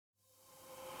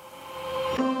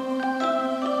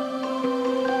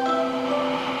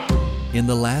In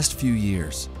the last few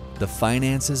years, the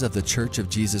finances of the Church of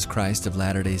Jesus Christ of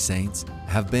Latter-day Saints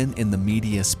have been in the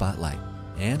media spotlight,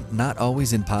 and not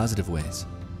always in positive ways.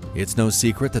 It's no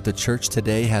secret that the church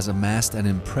today has amassed an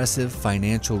impressive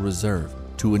financial reserve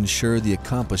to ensure the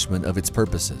accomplishment of its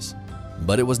purposes.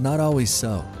 But it was not always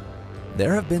so.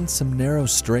 There have been some narrow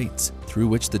straits through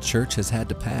which the church has had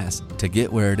to pass to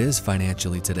get where it is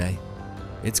financially today.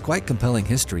 It's quite compelling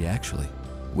history, actually,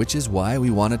 which is why we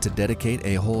wanted to dedicate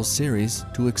a whole series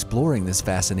to exploring this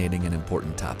fascinating and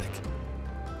important topic.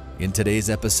 In today's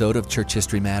episode of Church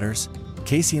History Matters,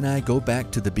 Casey and I go back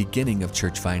to the beginning of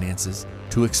church finances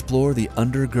to explore the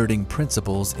undergirding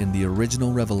principles in the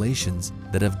original revelations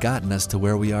that have gotten us to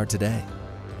where we are today.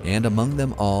 And among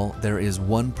them all, there is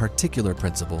one particular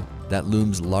principle that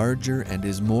looms larger and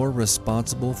is more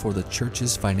responsible for the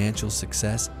church's financial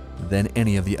success than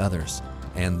any of the others,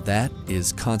 and that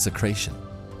is consecration.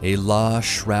 A law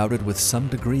shrouded with some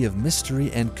degree of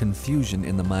mystery and confusion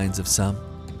in the minds of some.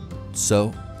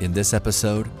 So, in this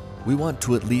episode, we want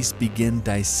to at least begin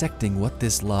dissecting what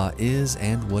this law is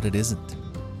and what it isn't.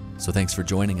 So thanks for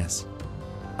joining us.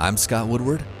 I'm Scott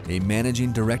Woodward, a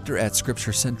managing director at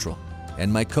Scripture Central,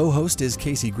 and my co-host is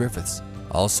Casey Griffiths,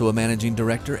 also a managing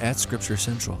director at Scripture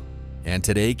Central. And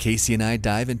today, Casey and I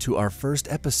dive into our first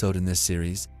episode in this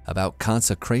series about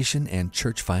consecration and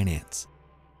church finance.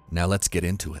 Now let's get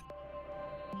into it.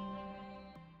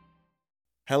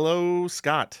 Hello,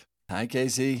 Scott. Hi,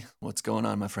 Casey. What's going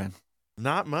on, my friend?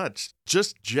 Not much.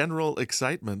 Just general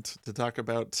excitement to talk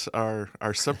about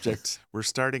our subject. We're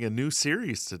starting a new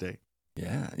series today.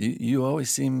 Yeah, you always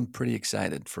seem pretty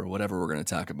excited for whatever we're going to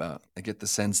talk about. I get the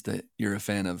sense that you're a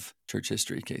fan of church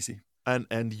history, Casey.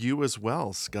 And you as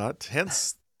well, Scott.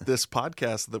 Hence this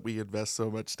podcast that we invest so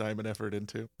much time and effort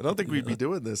into. I don't think we'd be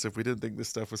doing this if we didn't think this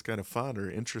stuff was kind of fun or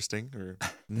interesting or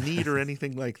neat or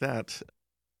anything like that.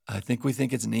 I think we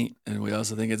think it's neat, and we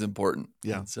also think it's important.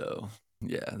 Yeah. And so,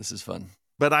 yeah, this is fun.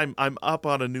 But I'm up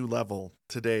on a new level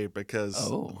today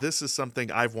because this is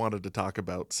something I've wanted to talk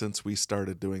about since we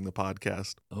started doing the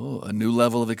podcast. Oh, a new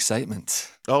level of excitement.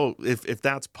 Oh, if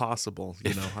that's possible,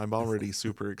 I'm already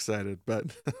super excited.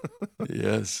 But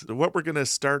yes, what we're going to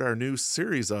start our new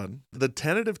series on, the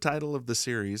tentative title of the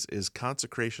series is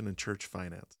Consecration and Church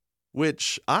Finance,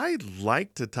 which I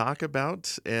like to talk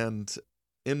about. And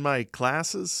in my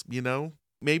classes,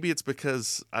 maybe it's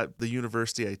because the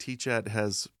university I teach at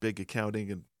has big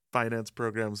accounting and finance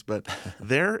programs, but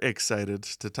they're excited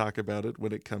to talk about it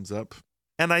when it comes up.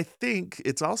 And I think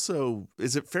it's also,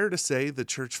 is it fair to say that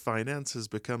church finance has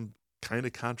become kind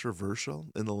of controversial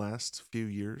in the last few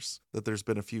years, that there's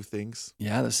been a few things?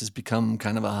 Yeah, this has become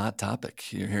kind of a hot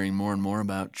topic. You're hearing more and more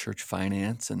about church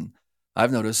finance, and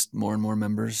I've noticed more and more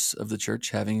members of the church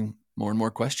having more and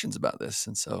more questions about this.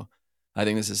 And so I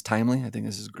think this is timely. I think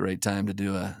this is a great time to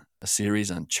do a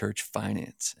series on church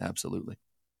finance. Absolutely.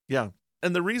 Yeah.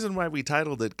 And the reason why we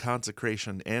titled it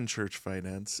Consecration and Church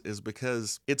Finance is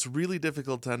because it's really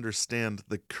difficult to understand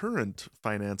the current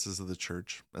finances of the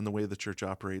church and the way the church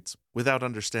operates without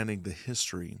understanding the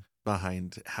history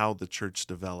behind how the church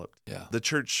developed. Yeah. The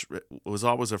church was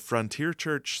always a frontier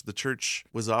church. The church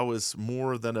was always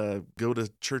more than a go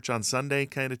to church on Sunday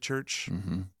kind of church.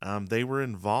 Mm-hmm. They were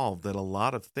involved in a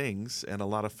lot of things and a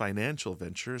lot of financial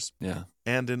ventures. Yeah.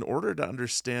 And in order to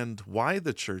understand why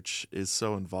the church is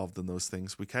so involved in those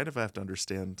things, we kind of have to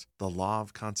understand the law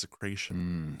of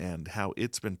consecration and how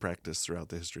it's been practiced throughout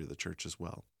the history of the church as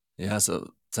well. Yeah, so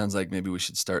it sounds like maybe we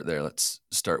should start there. Let's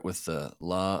start with the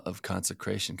law of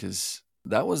consecration, because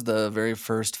that was the very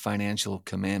first financial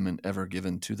commandment ever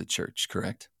given to the church,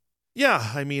 correct?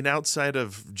 Yeah, I mean, outside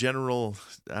of general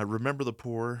remember the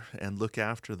poor and look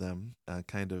after them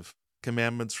kind of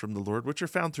commandments from the Lord, which are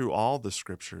found through all the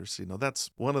scriptures.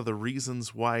 That's one of the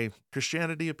reasons why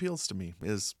Christianity appeals to me,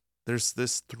 is there's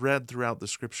this thread throughout the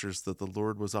scriptures that the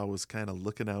Lord was always kind of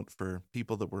looking out for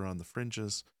people that were on the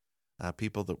fringes,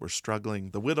 people that were struggling,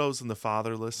 the widows and the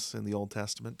fatherless in the Old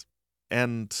Testament.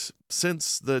 And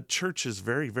since the church is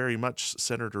very, very much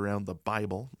centered around the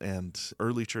Bible and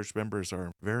early church members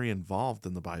are very involved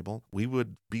in the Bible, we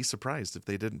would be surprised if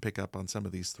they didn't pick up on some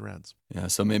of these threads. Yeah,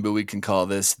 so maybe we can call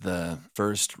this the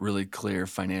first really clear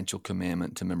financial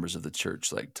commandment to members of the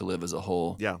church, like to live as a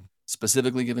whole. Yeah.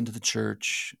 Specifically given to the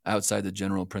church outside the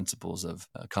general principles of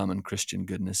common Christian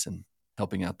goodness and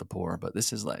helping out the poor. But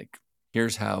this is like,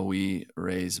 here's how we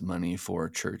raise money for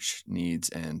church needs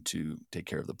and to take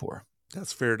care of the poor.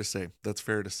 That's fair to say.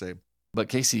 But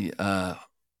Casey,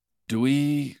 do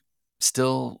we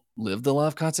still live the law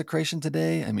of consecration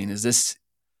today? I mean, is this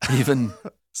even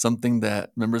something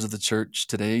that members of the church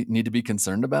today need to be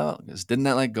concerned about? Because didn't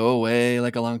that go away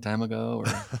a long time ago?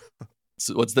 Or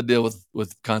So what's the deal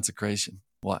with consecration?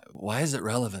 Why is it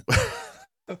relevant?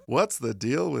 What's the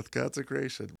deal with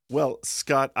consecration? Well,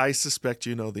 Scott, I suspect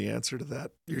you know the answer to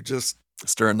that. You're just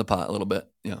Stirring the pot a little bit.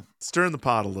 Yeah. stirring the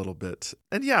pot a little bit.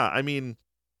 And yeah, I mean,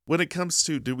 when it comes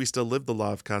to do we still live the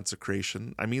law of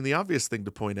consecration, I mean, the obvious thing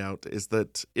to point out is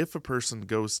that if a person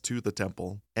goes to the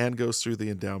temple and goes through the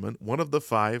endowment, one of the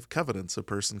 5 covenants a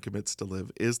person commits to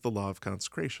live is the law of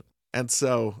consecration. And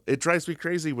so it drives me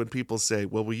crazy when people say,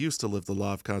 well, we used to live the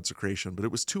law of consecration, but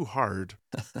it was too hard.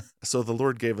 So the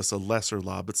Lord gave us a lesser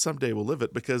law, but someday we'll live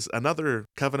it, because another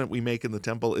covenant we make in the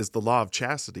temple is the law of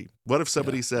chastity. What if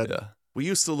somebody said, we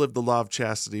used to live the law of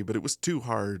chastity, but it was too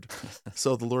hard.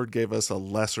 So the Lord gave us a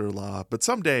lesser law, but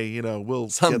someday, we'll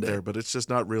get there, but it's just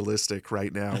not realistic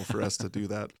right now for us to do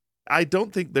that. I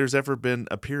don't think there's ever been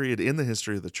a period in the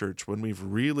history of the church when we've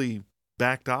really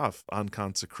backed off on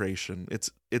consecration.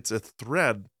 It's a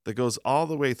thread that goes all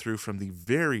the way through from the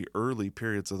very early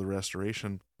periods of the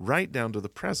Restoration right down to the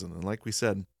present. And like we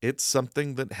said, it's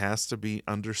something that has to be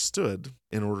understood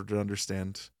in order to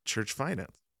understand church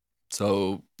finance.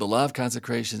 So the law of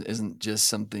consecration isn't just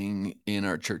something in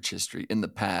our church history in the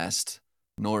past,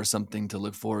 nor something to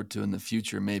look forward to in the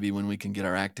future, maybe when we can get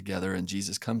our act together and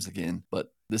Jesus comes again.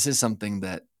 But this is something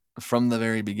that from the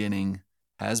very beginning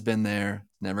has been there,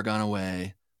 never gone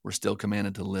away. We're still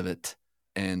commanded to live it,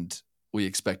 and we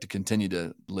expect to continue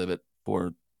to live it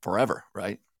for forever,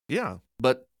 right? Yeah.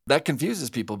 But that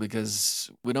confuses people because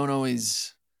we don't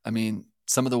always,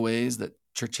 some of the ways that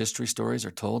church history stories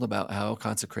are told about how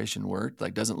consecration worked,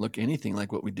 doesn't look anything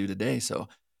like what we do today. So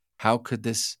how could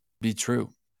this be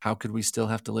true? How could we still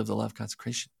have to live the law of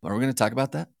consecration? Are we going to talk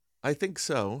about that? I think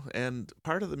so. And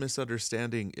part of the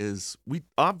misunderstanding is we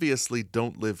obviously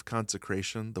don't live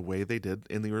consecration the way they did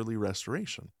in the early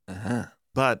Restoration.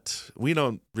 But we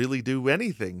don't really do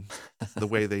anything the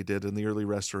way they did in the early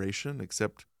Restoration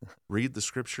except read the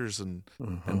scriptures and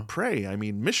pray. I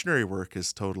mean, missionary work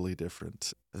is totally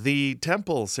different. The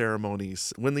temple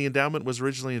ceremonies, when the endowment was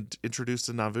originally introduced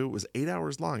in Nauvoo, it was 8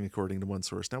 hours long, according to one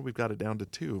source. Now we've got it down to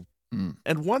 2.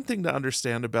 And one thing to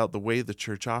understand about the way the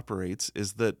church operates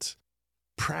is that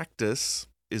practice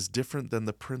is different than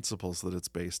the principles that it's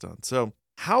based on. So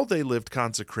how they lived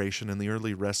consecration in the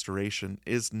early Restoration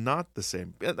is not the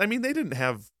same. I mean, they didn't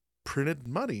have printed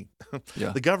money.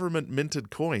 Yeah. The government minted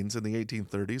coins in the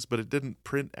 1830s, but it didn't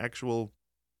print actual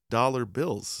dollar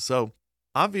bills. So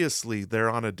obviously they're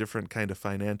on a different kind of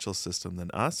financial system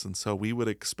than us. And so we would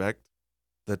expect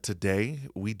that today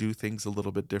we do things a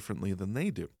little bit differently than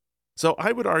they do. So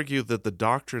I would argue that the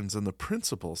doctrines and the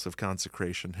principles of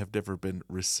consecration have never been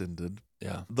rescinded.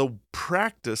 Yeah. The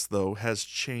practice, though, has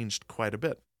changed quite a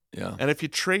bit. Yeah. And if you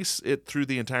trace it through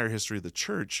the entire history of the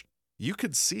church, you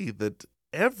could see that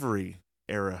every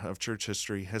era of church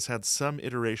history has had some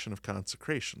iteration of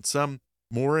consecration, some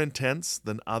more intense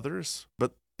than others,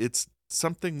 but it's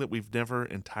something that we've never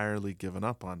entirely given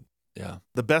up on. Yeah.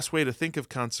 The best way to think of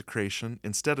consecration,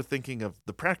 instead of thinking of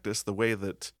the practice the way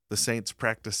that the saints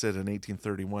practiced it in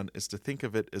 1831, is to think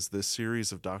of it as this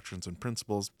series of doctrines and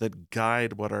principles that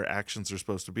guide what our actions are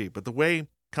supposed to be. But the way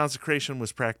consecration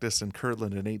was practiced in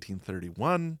Kirtland in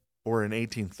 1831, or in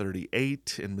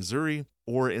 1838 in Missouri,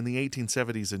 or in the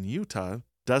 1870s in Utah,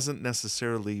 doesn't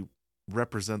necessarily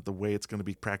represent the way it's going to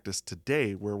be practiced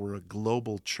today, where we're a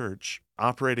global church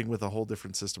operating with a whole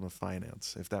different system of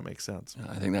finance, if that makes sense.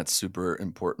 I think that's super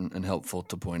important and helpful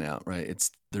to point out, right?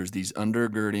 There's these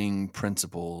undergirding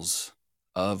principles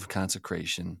of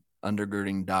consecration,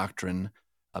 undergirding doctrine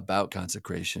about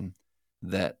consecration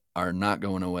that are not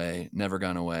going away, never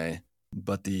gone away.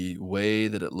 But the way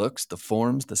that it looks, the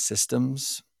forms, the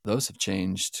systems, those have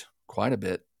changed quite a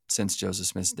bit since Joseph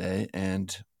Smith's day,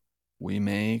 and we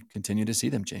may continue to see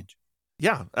them change.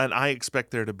 Yeah, and I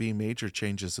expect there to be major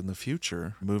changes in the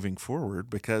future moving forward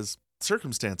because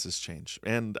circumstances change.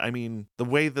 And I mean, the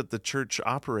way that the church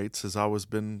operates has always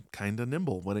been kind of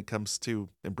nimble when it comes to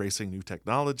embracing new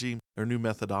technology or new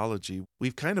methodology.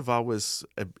 We've kind of always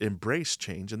embraced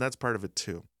change, and that's part of it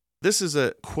too. This is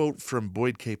a quote from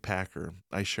Boyd K. Packer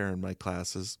I share in my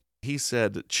classes. He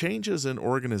said, "Changes in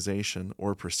organization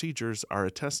or procedures are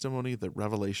a testimony that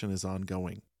revelation is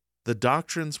ongoing. The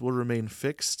doctrines will remain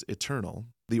fixed, eternal.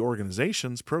 The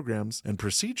organizations, programs, and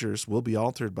procedures will be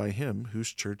altered by him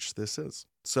whose church this is."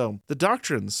 So the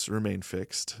doctrines remain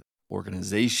fixed.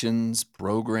 Organizations,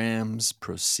 programs,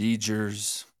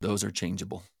 procedures, those are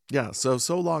changeable. Yeah,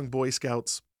 so long, Boy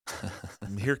Scouts.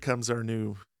 Here comes our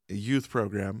new youth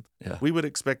program, Yeah. we would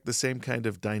expect the same kind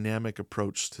of dynamic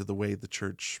approach to the way the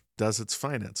church does its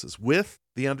finances, with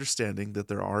the understanding that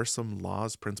there are some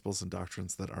laws, principles, and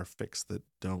doctrines that are fixed that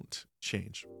don't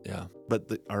change. Yeah.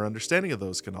 But our understanding of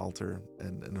those can alter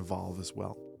and evolve as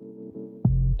well.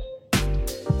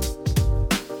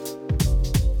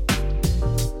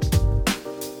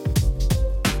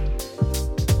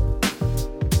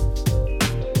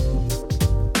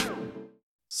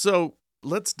 So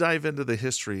let's dive into the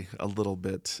history a little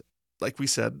bit. Like we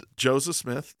said, Joseph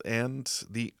Smith and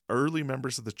the early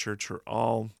members of the church are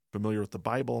all familiar with the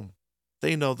Bible.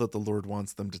 They know that the Lord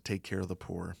wants them to take care of the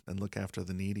poor and look after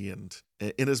the needy. And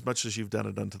inasmuch as you've done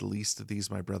it unto the least of these,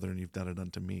 my brethren, you've done it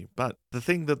unto me. But the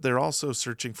thing that they're also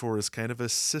searching for is kind of a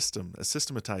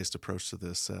systematized approach to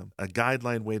this, a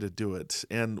guideline way to do it.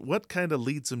 And what kind of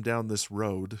leads them down this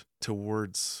road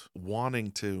towards wanting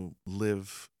to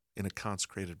live in a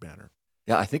consecrated manner?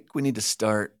 Yeah, I think we need to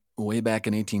start way back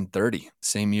in 1830,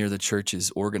 same year the church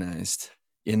is organized.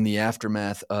 In the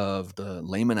aftermath of the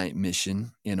Lamanite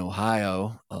mission in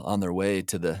Ohio, on their way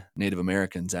to the Native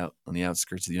Americans out on the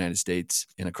outskirts of the United States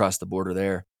and across the border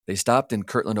there, they stopped in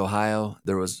Kirtland, Ohio.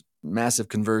 There was massive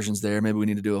conversions there. Maybe we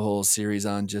need to do a whole series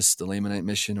on just the Lamanite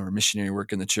mission or missionary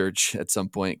work in the church at some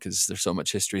point because there's so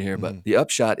much history here. But the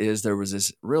upshot is there was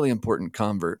this really important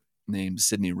convert named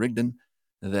Sidney Rigdon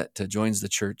that joins the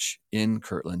church in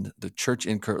Kirtland. The church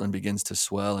in Kirtland begins to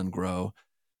swell and grow.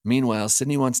 Meanwhile,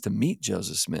 Sidney wants to meet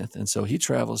Joseph Smith, and so he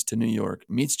travels to New York,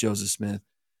 meets Joseph Smith,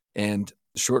 and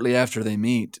shortly after they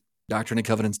meet, Doctrine and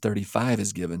Covenants 35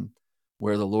 is given,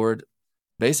 where the Lord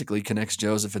basically connects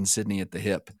Joseph and Sidney at the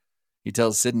hip. He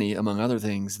tells Sidney, among other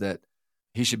things, that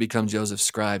he should become Joseph's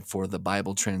scribe for the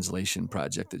Bible translation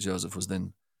project that Joseph was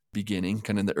then beginning,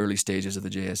 kind of in the early stages of the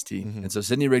JST. And so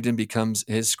Sidney Rigdon becomes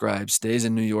his scribe, stays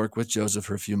in New York with Joseph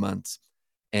for a few months.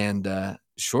 And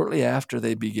shortly after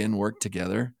they begin work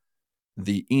together,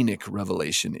 the Enoch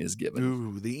revelation is given.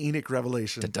 Ooh, the Enoch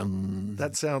revelation. Da-dum.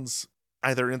 That sounds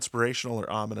either inspirational or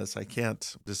ominous. I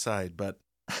can't decide, but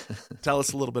tell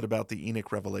us a little bit about the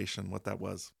Enoch revelation, what that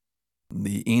was.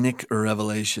 The Enoch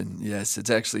revelation. Yes, it's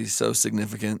actually so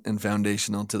significant and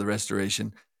foundational to the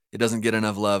restoration. It doesn't get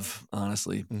enough love,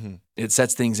 honestly. It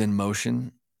sets things in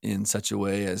motion in such a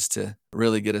way as to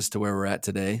really get us to where we're at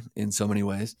today in so many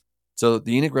ways. So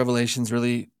the Enoch revelation is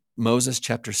really Moses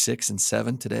chapter 6 and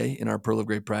 7 today in our Pearl of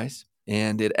Great Price.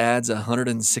 And it adds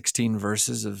 116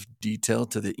 verses of detail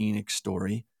to the Enoch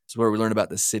story. It's where we learn about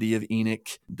the city of Enoch,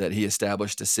 that he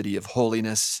established a city of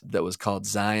holiness that was called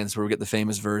Zion. It's where we get the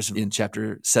famous verse in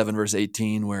chapter 7, verse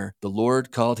 18, where the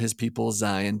Lord called his people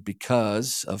Zion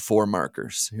because of 4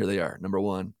 markers. Here they are. Number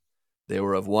 1, they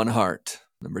were of one heart.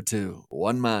 Number 2,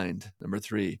 one mind. Number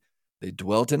 3, they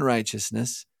dwelt in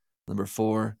righteousness. Number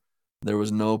 4, there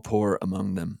was no poor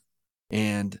among them.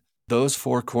 And those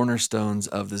 4 cornerstones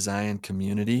of the Zion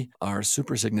community are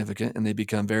super significant, and they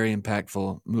become very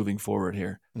impactful moving forward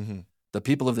here. The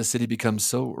people of the city become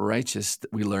so righteous,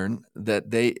 that we learn,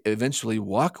 that they eventually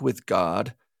walk with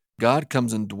God. God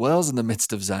comes and dwells in the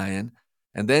midst of Zion,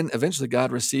 and then eventually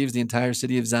God receives the entire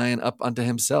city of Zion up unto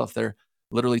himself. They're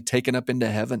literally taken up into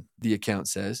heaven, the account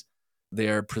says. They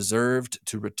are preserved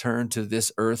to return to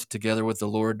this earth together with the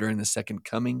Lord during the second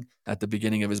coming at the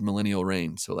beginning of his millennial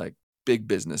reign. So like big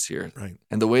business here. Right.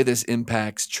 And the way this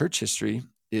impacts church history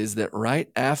is that right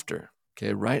after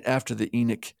the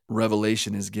Enoch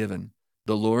revelation is given,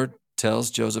 the Lord tells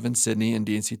Joseph and Sidney in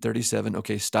D&C 37,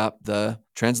 okay, stop the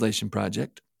translation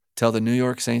project. Tell the New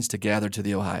York Saints to gather to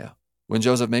the Ohio. When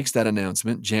Joseph makes that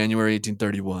announcement, January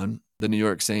 1831, the New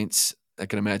York Saints, I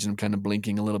can imagine them kind of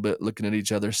blinking a little bit, looking at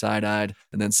each other side-eyed,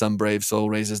 and then some brave soul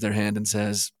raises their hand and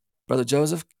says, Brother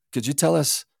Joseph, could you tell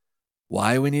us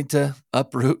why we need to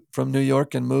uproot from New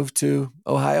York and move to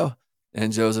Ohio?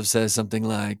 And Joseph says something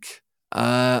like,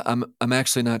 I'm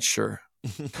actually not sure.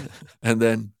 And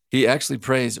then he actually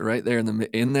prays right there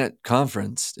in that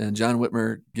conference. And John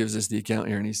Whitmer gives us the account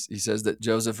here, and he says that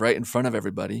Joseph, right in front of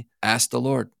everybody, asked the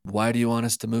Lord, why do you want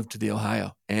us to move to the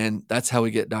Ohio? And that's how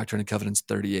we get Doctrine and Covenants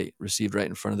 38, received right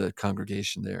in front of the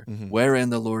congregation there, wherein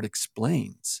the Lord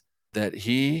explains that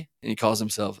he calls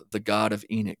himself the God of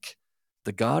Enoch.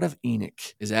 The God of Enoch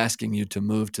is asking you to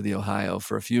move to the Ohio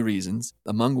for a few reasons,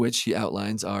 among which he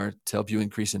outlines are to help you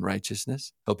increase in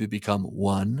righteousness, help you become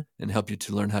one, and help you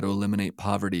to learn how to eliminate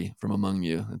poverty from among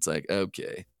you. It's like,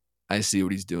 okay, I see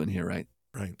what he's doing here, right?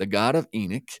 Right. The God of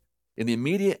Enoch, in the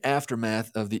immediate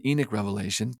aftermath of the Enoch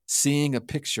revelation, seeing a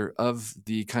picture of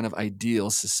the kind of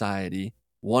ideal society,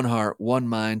 one heart, one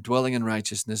mind, dwelling in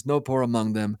righteousness, no poor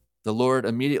among them, the Lord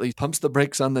immediately pumps the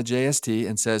brakes on the JST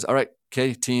and says, all right,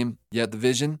 okay, team, you had the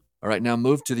vision. All right, now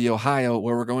move to the Ohio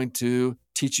where we're going to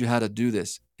teach you how to do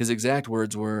this. His exact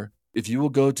words were, if you will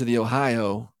go to the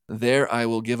Ohio, there I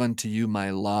will give unto you my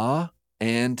law,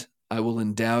 and I will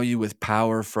endow you with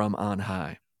power from on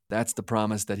high. That's the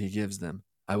promise that he gives them.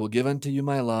 I will give unto you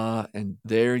my law, and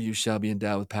there you shall be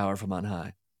endowed with power from on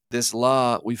high. This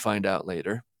law, we find out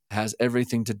later, has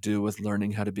everything to do with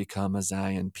learning how to become a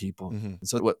Zion people. Mm-hmm. And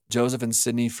so what Joseph and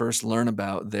Sidney first learn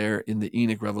about there in the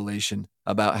Enoch revelation,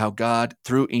 about how God,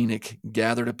 through Enoch,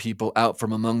 gathered a people out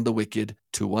from among the wicked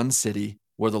to one city,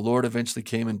 where the Lord eventually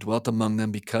came and dwelt among them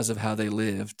because of how they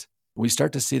lived. We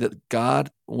start to see that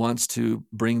God wants to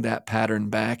bring that pattern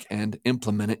back and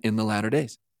implement it in the latter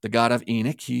days. The God of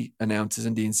Enoch, he announces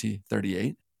in D&C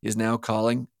 38, is now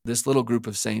calling this little group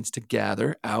of saints to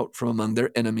gather out from among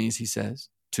their enemies, he says,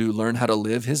 to learn how to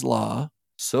live his law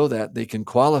so that they can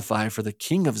qualify for the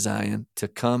King of Zion to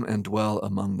come and dwell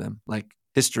among them. Like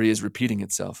history is repeating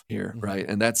itself here, Mm-hmm. right?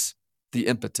 And that's the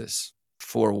impetus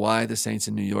for why the saints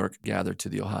in New York gathered to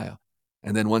the Ohio.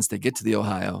 And then once they get to the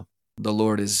Ohio, the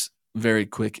Lord is very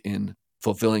quick in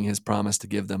fulfilling his promise to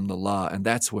give them the law. And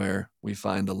that's where we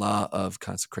find the law of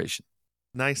consecration.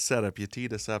 Nice setup. You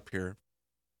teed us up here.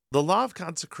 The law of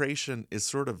consecration is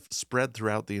sort of spread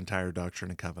throughout the entire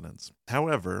Doctrine and Covenants.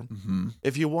 However,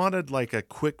 if you wanted like a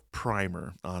quick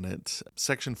primer on it,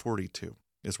 section 42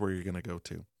 is where you're going to go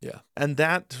to. Yeah. And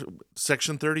that,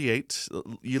 section 38,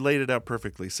 you laid it out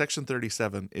perfectly. Section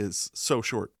 37 is so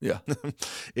short. Yeah.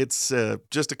 It's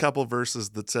just a couple verses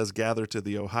that says, gather to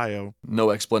the Ohio.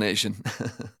 No explanation.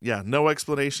 Yeah, no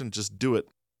explanation, just do it.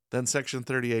 Then section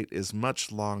 38 is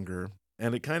much longer,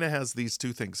 and it kind of has these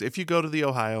two things. If you go to the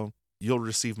Ohio, you'll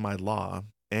receive my law,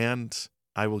 and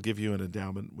I will give you an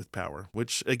endowment with power,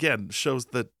 which again shows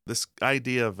that this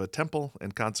idea of a temple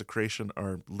and consecration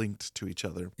are linked to each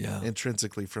other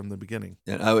intrinsically from the beginning.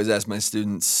 And I always ask my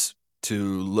students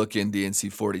to look in D&C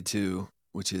 42,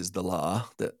 which is the law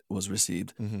that was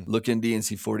received. Mm-hmm. Look in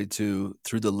D&C 42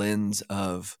 through the lens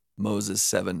of Moses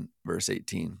 7, verse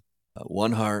 18.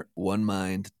 One heart, one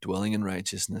mind, dwelling in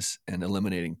righteousness, and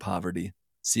eliminating poverty.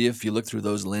 See if you look through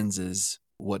those lenses,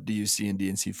 what do you see in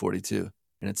D&C 42?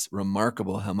 And it's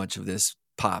remarkable how much of this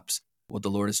pops. What the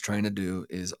Lord is trying to do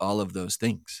is all of those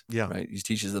things. Yeah. Right? He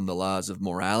teaches them the laws of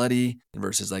morality in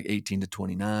verses like 18 to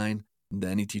 29. And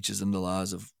then he teaches them the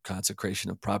laws of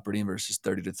consecration of property in verses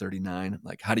 30 to 39.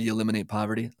 Like, how do you eliminate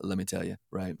poverty? Let me tell you,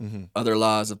 right? Mm-hmm. Other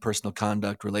laws of personal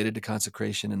conduct related to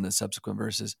consecration in the subsequent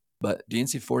verses. But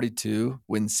D&C 42,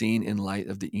 when seen in light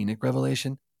of the Enoch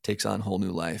revelation, takes on whole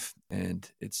new life. And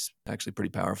it's actually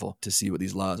pretty powerful to see what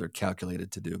these laws are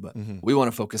calculated to do. But we want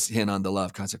to focus in on the law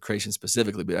of consecration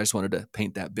specifically, but I just wanted to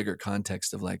paint that bigger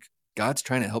context of like, God's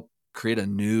trying to help create a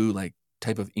new like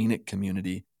type of Enoch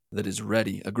community that is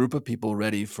ready, a group of people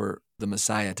ready for the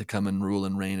Messiah to come and rule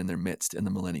and reign in their midst in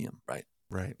the millennium, right?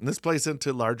 Right. And this plays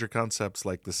into larger concepts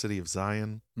like the city of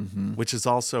Zion, which is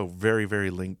also very,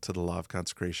 very linked to the law of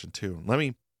consecration too. Let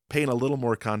me paint a little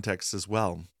more context as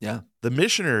well. Yeah. The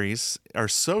missionaries are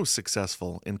so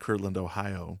successful in Kirtland,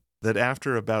 Ohio, that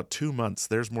after about 2 months,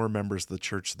 there's more members of the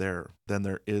church there than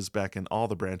there is back in all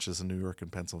the branches in New York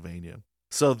and Pennsylvania.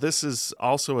 So this is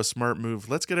also a smart move.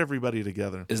 Let's get everybody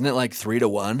together. Isn't it like 3 to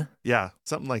 1? Yeah,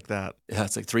 something like that. Yeah,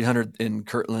 it's like 300 in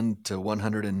Kirtland to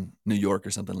 100 in New York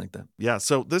or something like that. Yeah,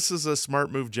 so this is a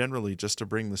smart move generally just to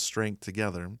bring the strength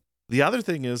together. The other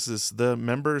thing is the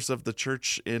members of the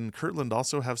church in Kirtland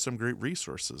also have some great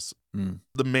resources.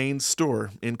 The main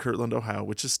store in Kirtland, Ohio,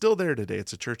 which is still there today,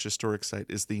 it's a church historic site,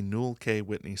 is the Newell K.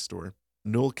 Whitney store.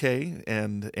 Newell K.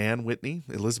 and Ann Whitney,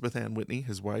 Elizabeth Ann Whitney,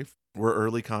 his wife, were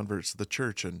early converts to the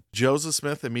church. And Joseph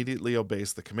Smith immediately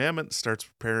obeys the commandment, starts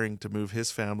preparing to move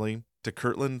his family to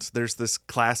Kirtland. There's this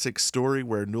classic story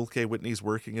where Newell K. Whitney's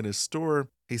working in his store.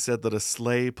 He said that a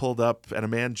sleigh pulled up and a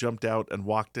man jumped out and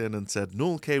walked in and said,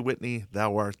 "Newell K. Whitney,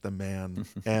 thou art the man."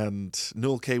 And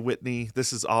Newell K. Whitney,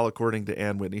 this is all according to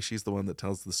Ann Whitney, she's the one that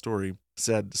tells the story,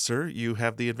 said, "Sir, you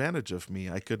have the advantage of me.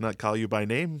 I could not call you by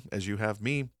name as you have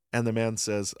me." And the man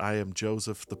says, "I am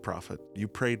Joseph the prophet. You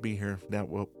prayed me here. Now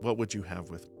what would you have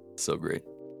with me?" So great.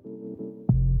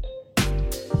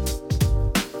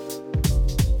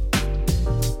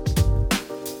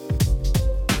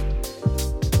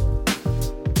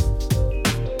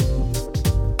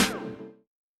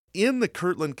 In the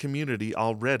Kirtland community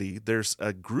already, there's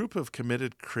a group of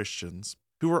committed Christians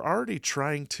who are already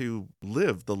trying to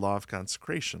live the law of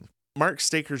consecration. Mark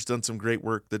Staker's done some great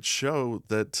work that show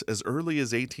that as early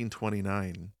as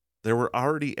 1829, there were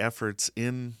already efforts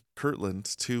in Kirtland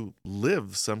to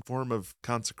live some form of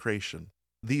consecration.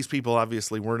 these people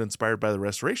obviously weren't inspired by the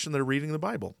restoration. They're reading the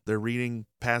Bible. They're reading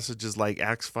passages like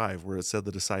Acts 5, where it said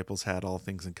the disciples had all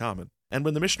things in common. And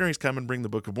when the missionaries come and bring the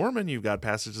Book of Mormon, you've got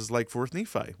passages like 4th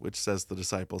Nephi, which says the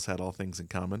disciples had all things in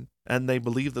common. And they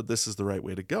believe that this is the right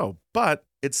way to go. But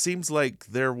it seems like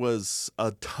there was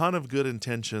a ton of good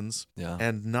intentions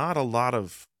and not a lot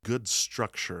of good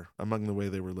structure among the way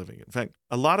they were living. In fact,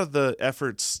 a lot of the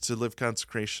efforts to live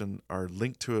consecration are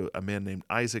linked to a man named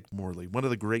Isaac Morley, one of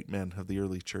the great men of the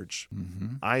early church.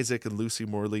 Isaac and Lucy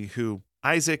Morley, who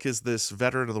Isaac is this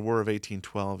veteran of the War of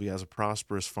 1812. He has a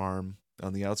prosperous farm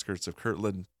on the outskirts of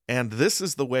Kirtland. And this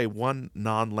is the way one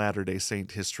non-Latter-day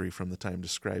Saint history from the time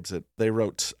describes it. They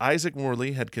wrote, Isaac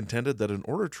Morley had contended that in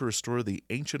order to restore the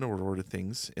ancient order of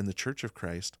things in the Church of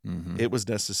Christ, it was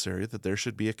necessary that there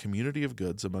should be a community of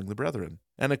goods among the brethren.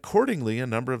 And accordingly, a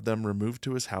number of them removed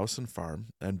to his house and farm,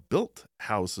 and built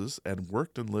houses, and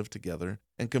worked and lived together,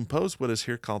 and composed what is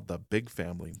here called the Big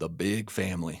Family. The Big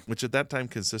Family. Which at that time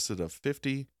consisted of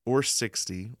 50 or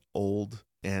 60, old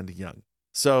and young.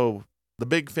 So the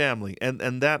Big Family, and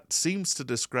that seems to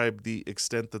describe the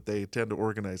extent that they tend to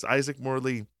organize. Isaac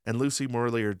Morley and Lucy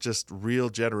Morley are just real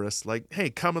generous, like, hey,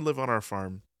 come and live on our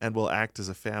farm, and we'll act as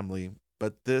a family.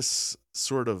 But this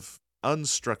sort of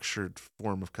unstructured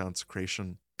form of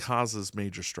consecration causes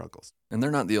major struggles. And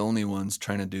they're not the only ones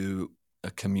trying to do a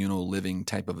communal living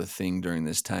type of a thing during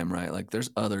this time, right? Like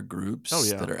there's other groups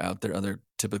that are out there, other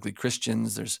typically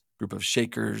Christians. There's a group of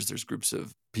Shakers. There's groups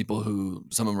of people who,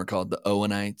 some of them are called the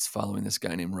Owenites, following this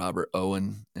guy named Robert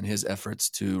Owen and his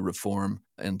efforts to reform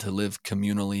and to live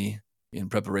communally in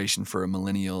preparation for a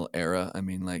millennial era. I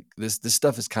mean, like this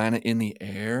stuff is kind of in the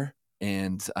air,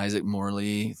 and Isaac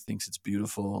Morley thinks it's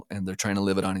beautiful, and they're trying to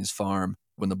live it on his farm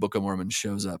when the Book of Mormon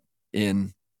shows up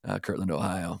in Kirtland,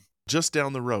 Ohio. Just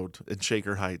down the road in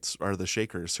Shaker Heights are the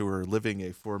Shakers, who are living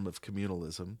a form of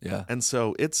communalism. Yeah. And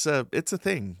so it's a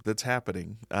thing that's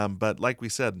happening. But like we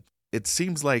said, it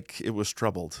seems like it was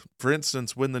troubled. For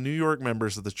instance, when the New York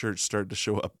members of the church start to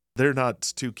show up, they're not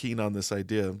too keen on this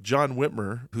idea. John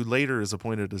Whitmer, who later is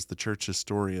appointed as the church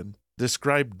historian,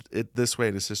 described it this way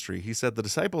in his history. He said, the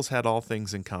disciples had all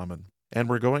things in common, and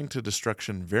were going to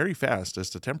destruction very fast as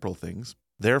to temporal things.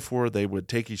 Therefore, they would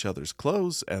take each other's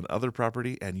clothes and other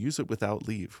property and use it without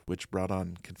leave, which brought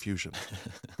on confusion.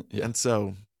 And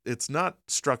so it's not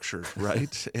structured,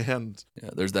 right? And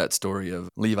there's that story of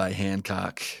Levi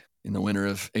Hancock in the winter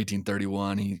of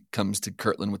 1831. He comes to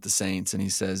Kirtland with the Saints, and he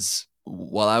says,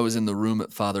 while I was in the room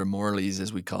at Father Morley's,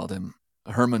 as we called him,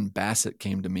 Herman Bassett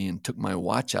came to me and took my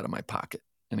watch out of my pocket,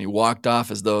 and he walked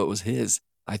off as though it was his.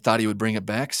 I thought he would bring it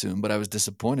back soon, but I was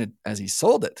disappointed as he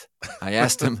sold it. I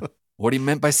asked him what he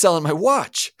meant by selling my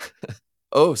watch.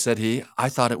 Oh, said he, I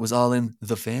thought it was all in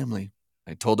the family.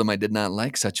 I told him I did not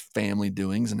like such family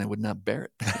doings and I would not bear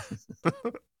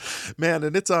it. Man,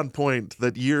 and it's on point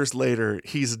that years later,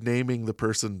 he's naming the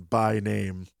person by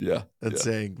name. And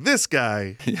saying, this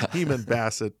guy, Heman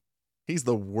Bassett, he's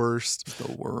the worst.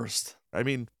 The worst. I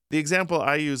mean, the example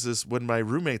I use is when my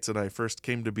roommates and I first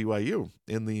came to BYU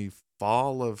in the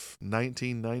fall of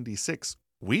 1996.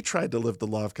 We tried to live the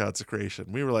law of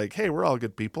consecration. We were like, hey, we're all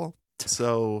good people.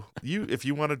 So if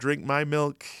you want to drink my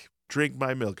milk, drink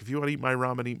my milk. If you want to eat my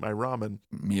ramen, eat my ramen.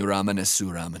 Mi ramen es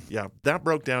su ramen. Yeah, that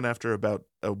broke down after about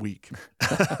a week.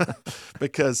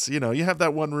 Because, you have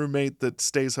that one roommate that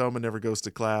stays home and never goes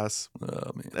to class.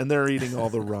 Oh, man. And they're eating all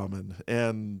the ramen.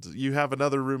 And you have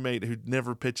another roommate who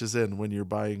never pitches in when you're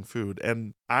buying food.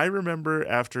 And I remember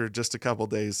after just a couple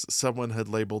days, someone had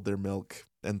labeled their milk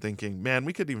and thinking, man,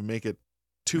 we couldn't even make it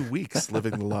 2 weeks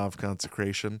living the law of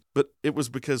consecration. But it was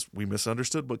because we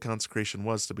misunderstood what consecration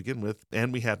was to begin with,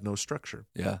 and we had no structure.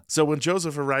 Yeah. So when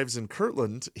Joseph arrives in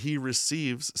Kirtland, he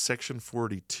receives Section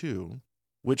 42,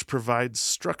 which provides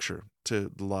structure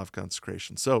to the law of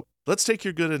consecration. So let's take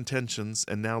your good intentions,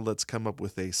 and now let's come up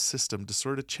with a system to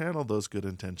sort of channel those good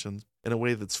intentions in a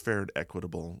way that's fair and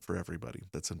equitable for everybody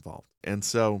that's involved. And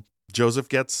so Joseph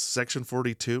gets Section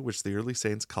 42, which the early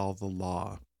saints call the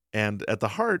law. And at the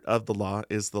heart of the law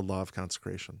is the law of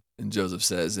consecration. And Joseph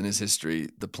says in his history,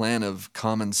 the plan of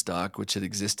common stock, which had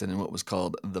existed in what was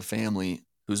called the family,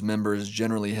 whose members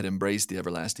generally had embraced the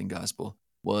everlasting gospel,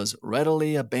 was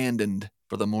readily abandoned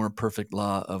for the more perfect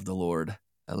law of the Lord.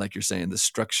 Like you're saying, the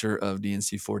structure of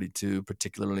DNC 42,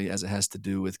 particularly as it has to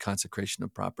do with consecration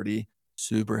of property,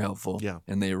 super helpful. Yeah.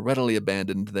 And they readily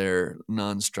abandoned their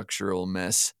non-structural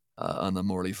mess on the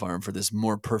Morley farm for this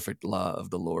more perfect law of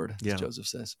the Lord, as Joseph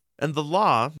says. And the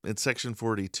law in Section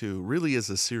 42 really is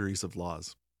a series of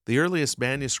laws. The earliest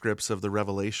manuscripts of the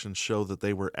Revelation show that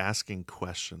they were asking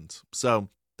questions. So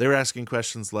they were asking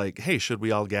questions like, hey, should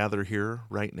we all gather here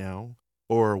right now?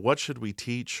 or what should we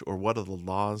teach, or what are the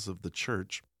laws of the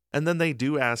church? And then they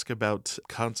do ask about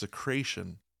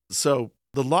consecration. So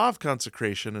the law of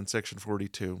consecration in section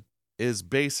 42 is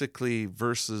basically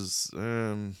verses,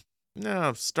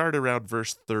 start around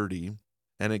verse 30,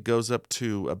 and it goes up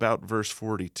to about verse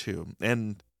 42.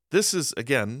 And this is,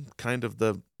 again, kind of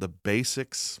the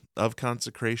basics of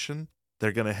consecration.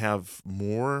 They're going to have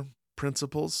more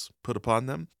principles put upon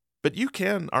them. But you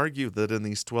can argue that in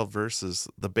these 12 verses,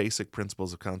 the basic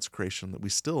principles of consecration that we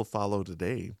still follow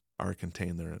today are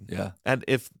contained therein. Yeah. And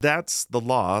if that's the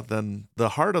law, then the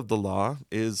heart of the law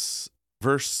is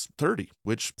verse 30,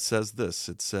 which says this.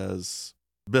 It says,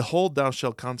 "Behold, thou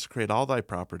shalt consecrate all thy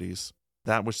properties,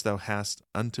 that which thou hast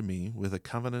unto me, with a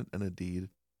covenant and a deed,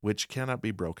 which cannot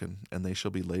be broken, and they shall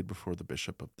be laid before the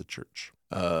bishop of the church."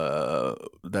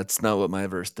 That's not what my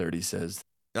verse 30 says.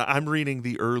 I'm reading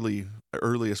the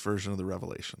earliest version of the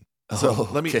Revelation. So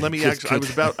let me good, actually.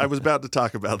 good. I was about to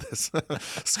talk about this.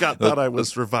 Scott thought I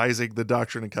was revising the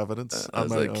Doctrine and Covenants I on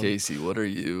was my like, own. Casey, what are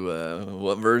you?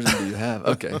 What version do you have?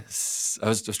 Okay, I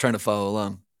was just trying to follow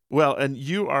along. Well, and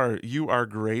you are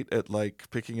great at like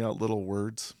picking out little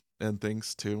words and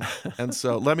things too. And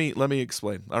so let me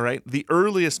explain. All right, the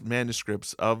earliest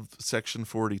manuscripts of section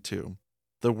 42,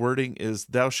 the wording is,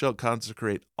 "Thou shalt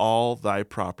consecrate all thy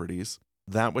properties,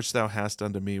 that which thou hast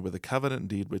unto me, with a covenant and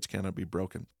deed which cannot be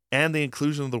broken." And the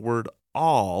inclusion of the word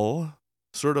 "all"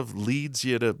 sort of leads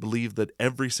you to believe that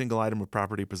every single item of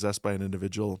property possessed by an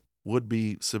individual would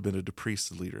be submitted to priests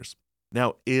and leaders.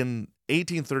 Now, in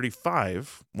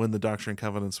 1835, when the Doctrine and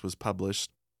Covenants was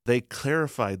published, they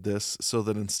clarified this so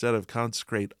that instead of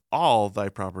 "consecrate all thy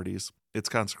properties," it's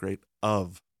 "consecrate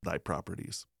of thy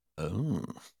properties." Oh,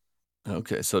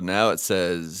 okay. So now it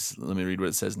says, let me read what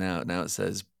it says now. Now it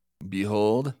says,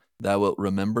 "Behold, thou wilt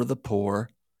remember the poor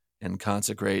and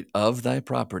consecrate of thy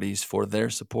properties for their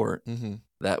support,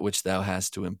 that which thou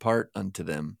hast to impart unto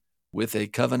them, with a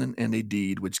covenant and a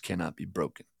deed which cannot be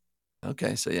broken."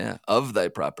 Okay, so yeah, of thy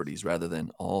properties rather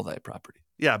than all thy property.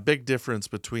 Yeah, big difference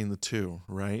between the two,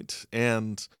 right?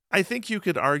 And I think you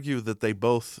could argue that they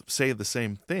both say the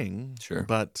same thing, Sure.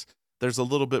 but there's a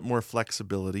little bit more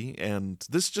flexibility. And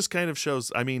this just kind of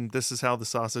shows, this is how the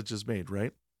sausage is made,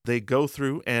 right? They go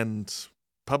through and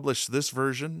publish this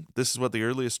version. This is what the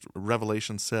earliest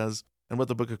revelation says and what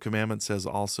the Book of Commandments says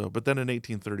also. But then in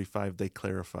 1835, they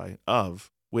clarify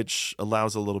 "of," which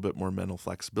allows a little bit more mental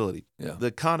flexibility. Yeah.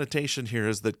 The connotation here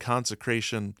is that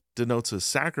consecration denotes a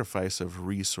sacrifice of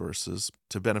resources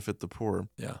to benefit the poor,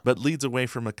 Yeah. but leads away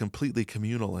from a completely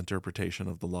communal interpretation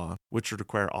of the law, which would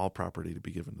require all property to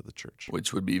be given to the church.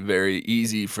 Which would be very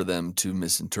easy for them to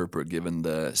misinterpret given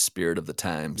the spirit of the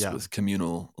times, Yeah. with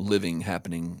communal living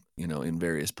happening, in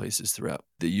various places throughout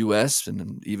the U.S.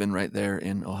 and even right there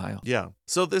in Ohio. Yeah.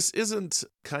 So this isn't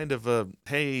kind of a,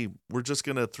 hey, we're just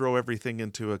going to throw everything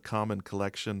into a common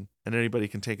collection and anybody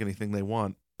can take anything they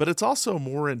want. But it's also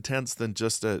more intense than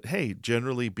just a, hey,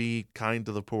 generally be kind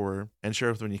to the poor and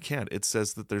share with when you can. It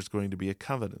says that there's going to be a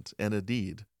covenant and a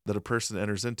deed that a person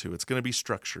enters into. It's going to be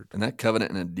structured. And that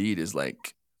covenant and a deed is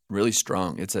like really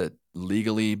strong. It's a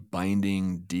legally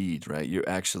binding deed, right? You're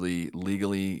actually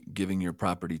legally giving your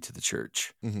property to the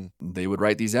church. They would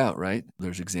write these out, right?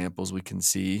 There's examples we can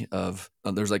see of,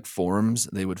 there's like forms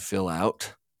they would fill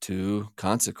out to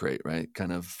consecrate, right?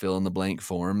 Kind of fill in the blank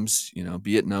forms,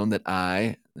 be it known that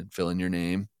I, and fill in your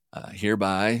name,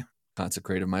 hereby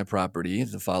consecrate of my property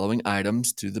the following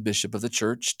items to the bishop of the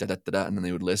church, and then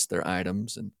they would list their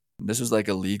items. And this was like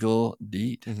a legal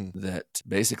deed that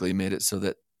basically made it so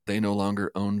that they no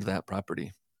longer owned that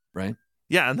property, right?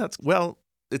 Yeah, and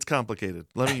it's complicated.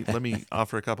 Let me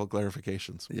offer a couple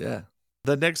clarifications. Yeah.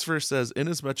 The next verse says,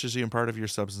 "Inasmuch as ye impart of your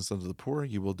substance unto the poor,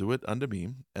 you will do it unto me,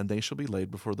 and they shall be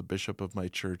laid before the bishop of my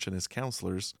church and his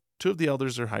counselors, 2 of the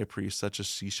elders or high priests, such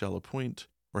as he shall appoint,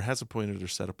 or has appointed or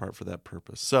set apart for that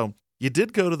purpose." So you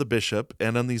did go to the bishop,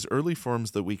 and on these early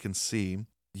forms that we can see,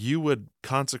 you would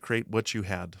consecrate what you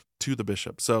had to the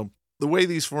bishop. So the way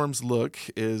these forms look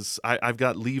is, I've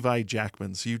got Levi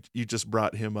Jackman's. You just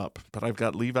brought him up, but I've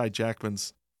got Levi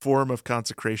Jackman's form of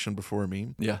consecration before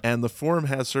me. Yeah. And the form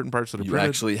has certain parts that are You printed.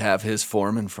 actually have his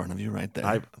form in front of you right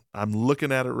there. I'm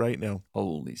looking at it right now.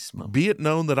 Holy smoke. "Be it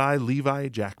known that I, Levi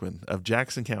Jackman of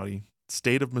Jackson County,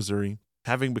 state of Missouri,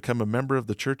 having become a member of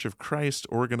the Church of Christ,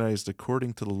 organized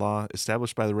according to the law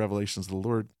established by the revelations of the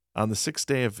Lord, on the 6th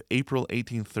day of April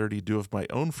 1830, do of my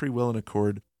own free will and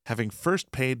accord, having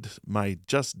first paid my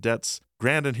just debts,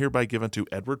 grant and hereby given to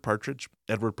Edward Partridge."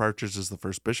 Edward Partridge is the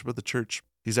first bishop of the church.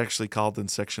 He's actually called in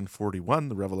section 41,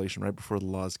 the revelation right before the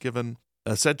law is given.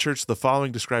 said church the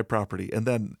following described property. And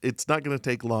then it's not going to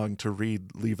take long to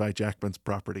read Levi Jackman's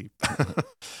property.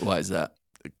 Why is that?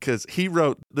 Because he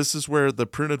wrote, this is where the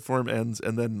printed form ends,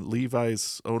 and then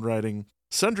Levi's own writing,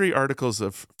 sundry articles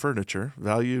of furniture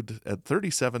valued at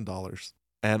 $37,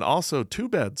 and also 2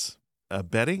 beds,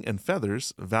 bedding and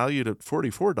feathers valued at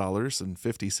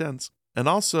 $44.50, and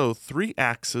also 3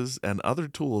 axes and other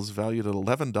tools valued at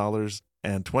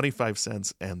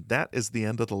 $11.25, and that is the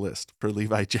end of the list for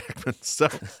Levi Jackman. So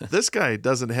this guy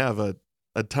doesn't have a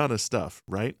ton of stuff,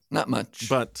 right? Not much.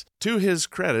 But to his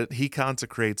credit, he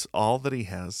consecrates all that he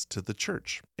has to the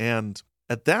church. And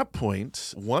at that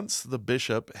point, once the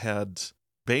bishop had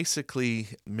basically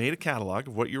made a catalog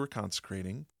of what you were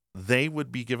consecrating, they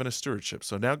would be given a stewardship.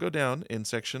 So now go down in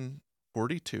section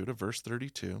 42 to verse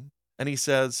 32. And he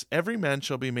says, every man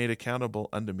shall be made accountable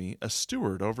unto me, a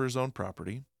steward over his own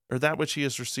property, or that which he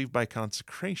has received by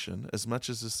consecration, as much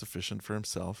as is sufficient for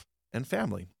himself and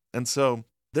family. And so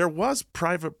there was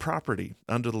private property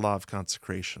under the law of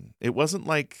consecration. It wasn't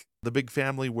like the big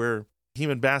family where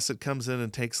Heman Bassett comes in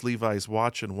and takes Levi's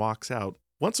watch and walks out.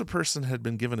 Once a person had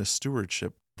been given a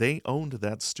stewardship, they owned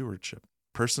that stewardship.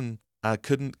 Person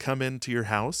couldn't come into your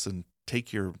house and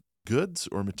take your goods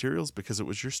or materials because it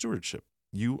was your stewardship.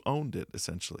 You owned it,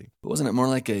 essentially. But wasn't it more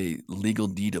like a legal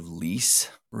deed of lease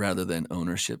rather than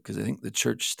ownership? Because I think the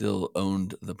church still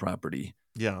owned the property.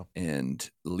 Yeah. And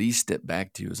leased it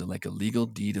back to you as like a legal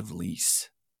deed of lease.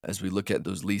 As we look at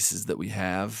those leases that we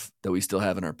have, that we still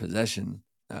have in our possession,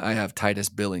 I have Titus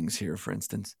Billings here, for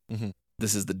instance. Mm-hmm.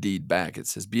 This is the deed back. It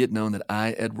says, be it known that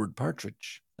I, Edward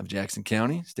Partridge of Jackson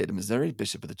County, state of Missouri,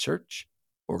 bishop of the church,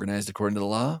 organized according to the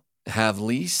law, have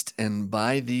leased and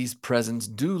by these presents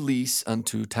do lease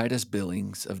unto Titus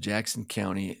Billings of Jackson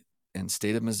County and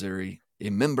state of Missouri,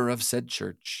 a member of said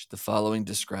church, the following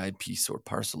described piece or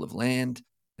parcel of land,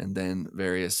 and then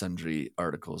various sundry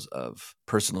articles of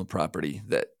personal property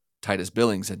that Titus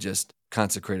Billings had just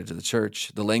consecrated to the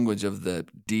church. The language of the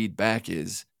deed back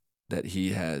is that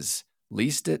he has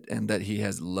leased it and that he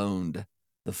has loaned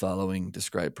the following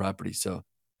described property. So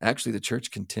actually the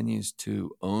church continues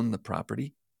to own the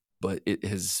property, but it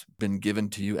has been given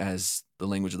to you, as the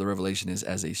language of the Revelation is,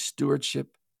 as a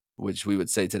stewardship, which we would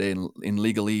say today in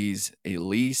legalese, a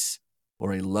lease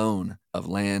or a loan of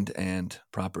land and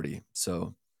property.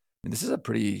 So this is a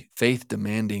pretty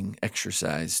faith-demanding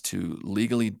exercise to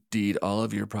legally deed all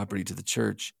of your property to the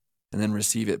church and then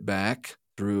receive it back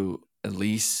through a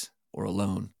lease or a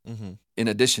loan, in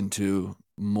addition to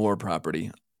more property,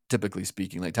 typically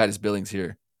speaking. Like Titus Billings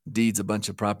here deeds a bunch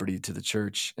of property to the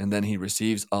church, and then he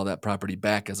receives all that property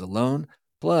back as a loan,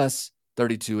 plus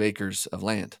 32 acres of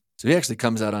land. So he actually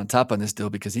comes out on top on this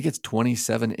deal because he gets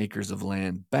 27 acres of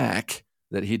land back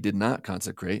that he did not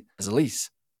consecrate as a lease.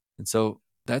 And so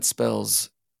that spells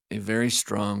a very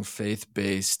strong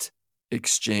faith-based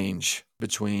exchange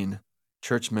between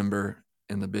church member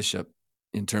and the bishop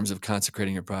in terms of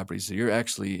consecrating your property. So you're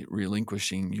actually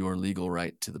relinquishing your legal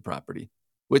right to the property,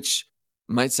 which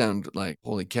might sound like,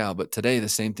 holy cow, but today the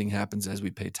same thing happens as we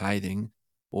pay tithing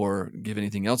or give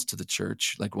anything else to the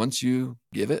church. Like once you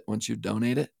give it, once you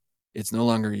donate it, it's no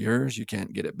longer yours. You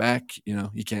can't get it back.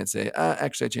 You can't say,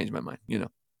 actually, I changed my mind.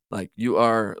 Like you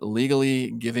are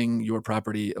legally giving your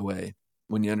property away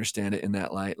when you understand it in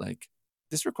that light. Like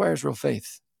this requires real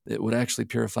faith. It would actually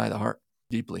purify the heart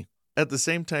deeply. At the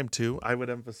same time, too, I would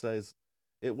emphasize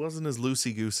it wasn't as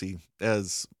loosey-goosey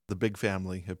as the big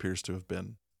family appears to have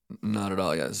been. Not at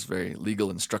all. Yeah, it's very legal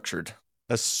and structured.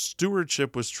 A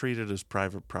stewardship was treated as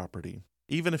private property.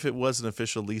 Even if it was an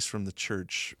official lease from the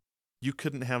church, you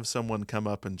couldn't have someone come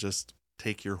up and just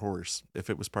take your horse if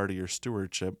it was part of your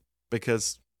stewardship,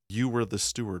 because you were the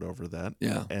steward over that.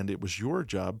 Yeah. And it was your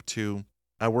job to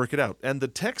work it out. And the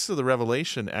text of the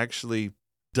Revelation actually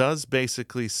does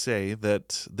basically say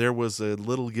that there was a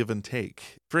little give and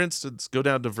take. For instance, go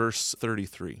down to verse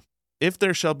 33. If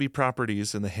there shall be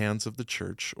properties in the hands of the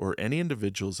church or any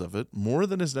individuals of it, more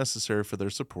than is necessary for their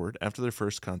support after their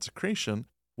first consecration,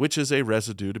 which is a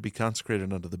residue to be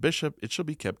consecrated unto the bishop, it shall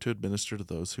be kept to administer to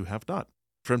those who have not,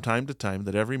 from time to time,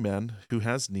 that every man who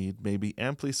has need may be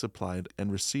amply supplied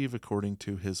and receive according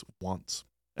to his wants.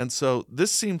 And so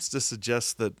this seems to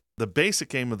suggest that the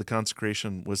basic aim of the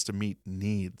consecration was to meet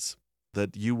needs,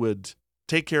 that you would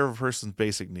take care of a person's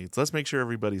basic needs. Let's make sure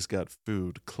everybody's got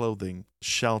food, clothing,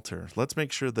 shelter. Let's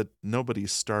make sure that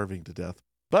nobody's starving to death.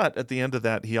 But at the end of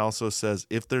that, he also says,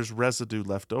 if there's residue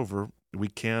left over, we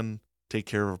can take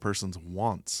care of a person's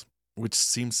wants, which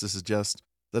seems to suggest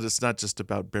that it's not just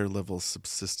about bare level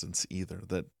subsistence either,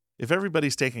 that if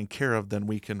everybody's taken care of, then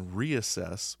we can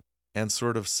reassess and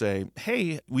sort of say,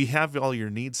 hey, we have all your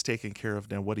needs taken care of.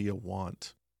 Now, what do you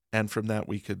want? And from that,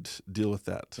 we could deal with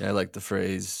that. Yeah, I like the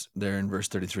phrase there in verse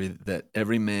 33 that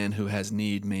every man who has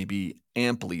need may be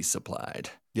amply supplied.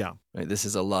 Yeah. Right. This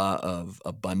is a law of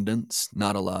abundance,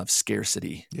 not a law of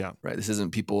scarcity. Yeah. Right. This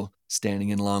isn't people standing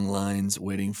in long lines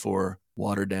waiting for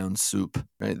watered down soup.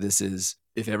 Right. This is,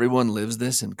 if everyone lives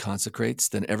this and consecrates,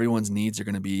 then everyone's needs are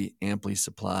going to be amply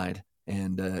supplied,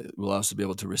 and we'll also be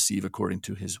able to receive according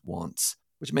to his wants,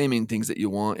 which may mean things that you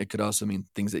want. It could also mean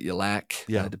things that you lack,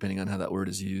 depending on how that word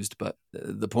is used. But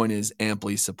the point is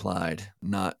amply supplied,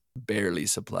 not barely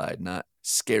supplied, not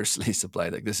scarcely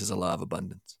supplied. Like, this is a law of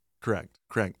abundance. Correct.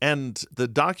 And the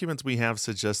documents we have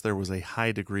suggest there was a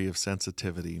high degree of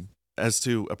sensitivity as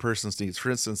to a person's needs. For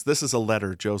instance, this is a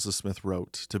letter Joseph Smith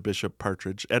wrote to Bishop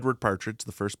Partridge. Edward Partridge,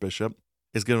 the first bishop,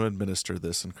 is going to administer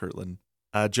this in Kirtland.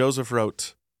 Joseph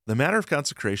wrote, "The matter of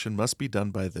consecration must be done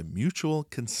by the mutual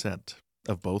consent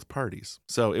of both parties."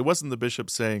 So it wasn't the bishop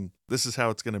saying, this is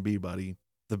how it's going to be, buddy.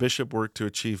 The bishop worked to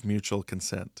achieve mutual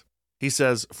consent. He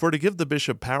says, "For to give the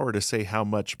bishop power to say how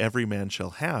much every man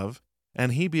shall have,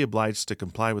 and he be obliged to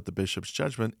comply with the bishop's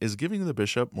judgment, is giving the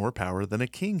bishop more power than a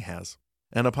king has.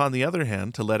 And upon the other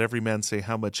hand, to let every man say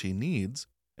how much he needs,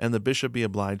 and the bishop be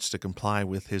obliged to comply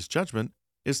with his judgment,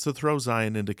 is to throw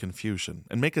Zion into confusion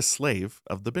and make a slave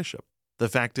of the bishop. The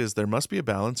fact is, there must be a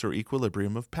balance or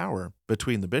equilibrium of power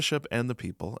between the bishop and the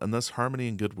people, and thus harmony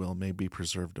and goodwill may be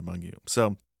preserved among you."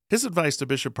 So his advice to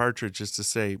Bishop Partridge is to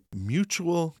say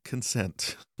mutual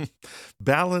consent,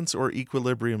 balance or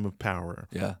equilibrium of power.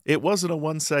 Yeah. It wasn't a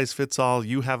one-size-fits-all,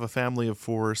 you have a family of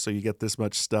 4, so you get this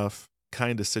much stuff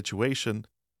kind of situation.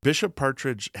 Bishop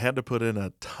Partridge had to put in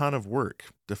a ton of work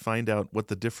to find out what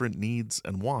the different needs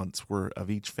and wants were of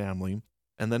each family,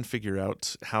 and then figure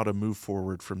out how to move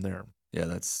forward from there. Yeah,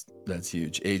 that's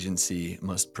huge. Agency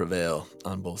must prevail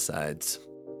on both sides.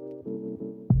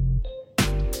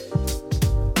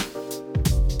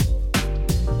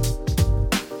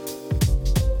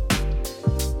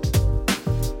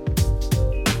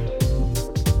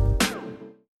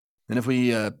 And if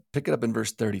we pick it up in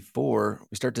verse 34,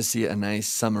 we start to see a nice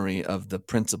summary of the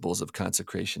principles of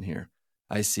consecration here.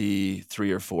 I see 3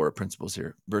 or 4 principles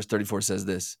here. Verse 34 says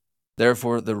this: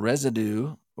 "Therefore the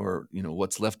residue," or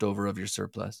what's left over of your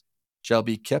surplus, "shall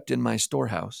be kept in my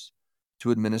storehouse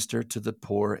to administer to the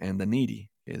poor and the needy."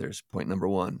 Okay, there's point number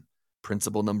 1,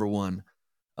 principle number 1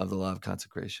 of the law of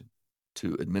consecration: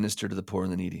 to administer to the poor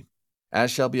and the needy, "as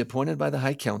shall be appointed by the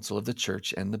high council of the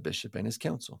church and the bishop and his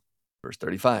council." Verse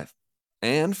 35,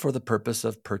 "And for the purpose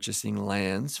of purchasing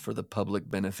lands for the public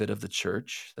benefit of the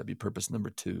church," that'd be purpose number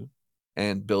 2,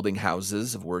 "and building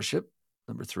houses of worship,"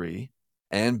 number 3,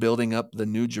 "and building up the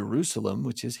new Jerusalem,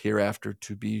 which is hereafter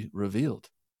to be revealed,"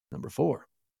 number 4,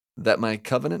 "that my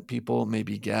covenant people may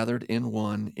be gathered in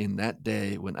one in that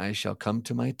day when I shall come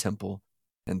to my temple,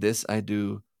 and this I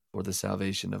do for the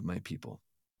salvation of my people."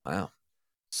 Wow.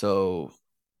 So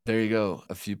there you go.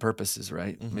 A few purposes,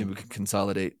 right? Mm-hmm. Maybe we could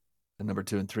consolidate the number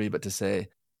 2 and 3, but to say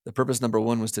the purpose number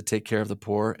 1 was to take care of the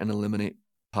poor and eliminate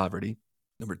poverty.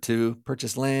 Number 2,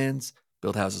 purchase lands,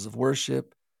 build houses of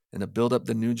worship, and to build up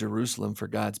the new Jerusalem for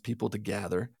God's people to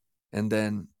gather. And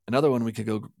then another one we could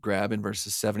go grab in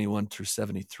verses 71 through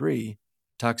 73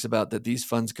 talks about that these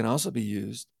funds can also be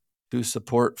used to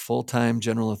support full-time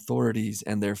general authorities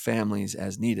and their families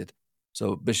as needed.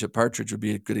 So Bishop Partridge would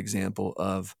be a good example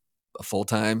of a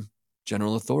full-time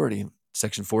general authority.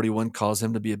 Section 41 calls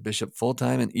him to be a bishop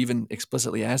full-time and even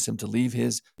explicitly asks him to leave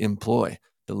his employ,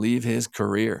 to leave his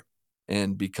career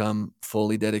and become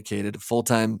fully dedicated,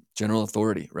 full-time general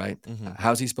authority, right? Mm-hmm.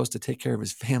 How's he supposed to take care of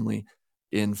his family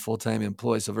in full-time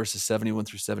employ? So verses 71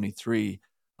 through 73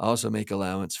 also make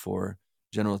allowance for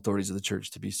general authorities of the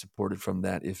church to be supported from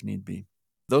that if need be.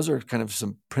 Those are kind of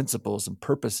some principles and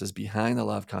purposes behind the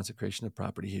law of consecration of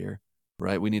property here,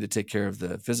 right? We need to take care of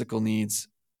the physical needs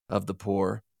of the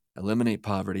poor, eliminate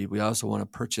poverty. We also want to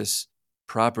purchase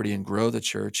property and grow the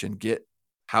church and get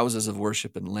houses of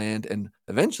worship and land and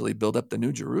eventually build up the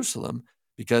new Jerusalem,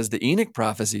 because the Enoch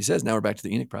prophecy says, now we're back to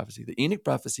the Enoch prophecy. The Enoch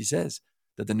prophecy says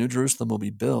that the new Jerusalem will be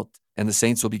built and the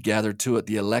saints will be gathered to it.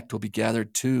 The elect will be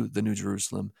gathered to the new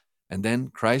Jerusalem, and then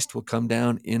Christ will come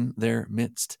down in their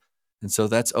midst. And so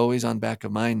that's always on back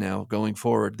of mind now going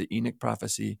forward. The Enoch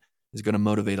prophecy is going to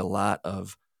motivate a lot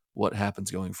of what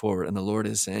happens going forward. And the Lord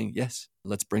is saying, yes,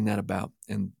 let's bring that about.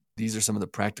 And these are some of the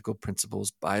practical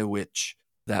principles by which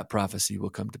that prophecy will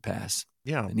come to pass.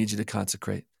 Yeah. I need you to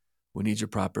consecrate. We need your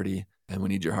property and we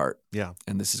need your heart. Yeah.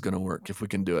 And this is going to work. If we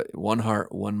can do it, one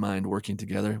heart, one mind working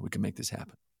together, we can make this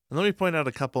happen. And let me point out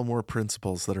a couple more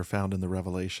principles that are found in the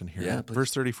Revelation here. Yeah, please.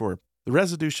 Verse 34, The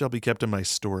residue shall be kept in my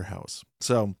storehouse.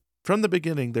 So from the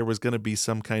beginning, there was going to be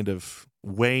some kind of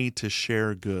way to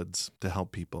share goods to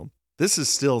help people. This is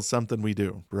still something we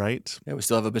do, right? Yeah, we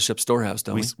still have a bishop's storehouse,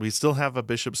 don't we? We still have a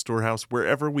bishop's storehouse.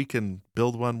 Wherever we can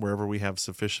build one, wherever we have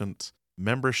sufficient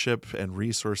membership and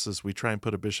resources, we try and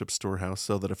put a bishop's storehouse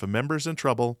so that if a member's in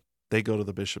trouble, they go to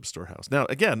the bishop's storehouse. Now,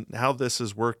 again, how this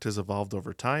has worked has evolved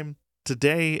over time.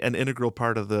 Today, an integral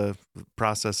part of the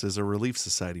process is a Relief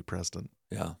Society president.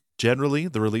 Yeah. Generally,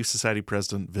 the Relief Society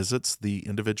president visits the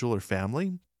individual or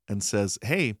family and says,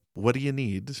 hey, what do you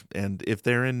need? And if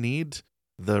they're in need,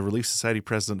 the Relief Society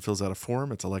president fills out a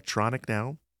form. It's electronic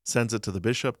now, sends it to the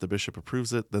bishop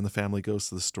approves it, then the family goes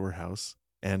to the storehouse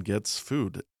and gets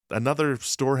food. Another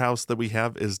storehouse that we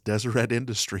have is Deseret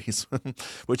Industries,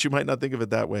 which you might not think of it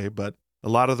that way, but a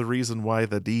lot of the reason why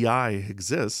the DI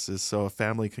exists is so a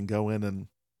family can go in and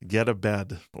get a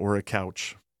bed or a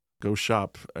couch, go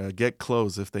shop, get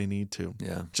clothes if they need to.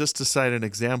 Yeah. Just to cite an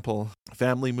example, a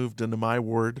family moved into my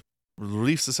ward.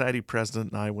 Relief Society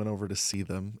president and I went over to see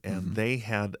them, and they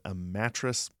had a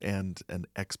mattress and an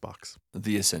Xbox.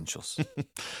 The essentials.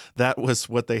 That was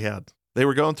what they had. They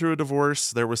were going through a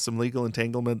divorce. There was some legal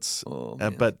entanglements,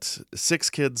 but 6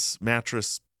 kids,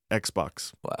 mattress,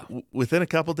 Xbox. Wow. Within a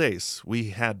couple days,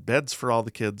 we had beds for all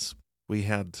the kids. We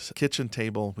had a kitchen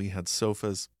table. We had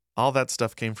sofas. All that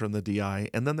stuff came from the DI,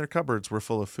 and then their cupboards were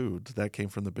full of food. That came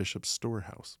from the bishop's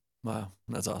storehouse. Wow.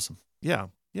 That's awesome. Yeah.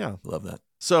 Love that.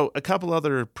 So a couple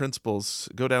other principles,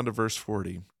 go down to verse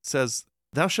 40. It says,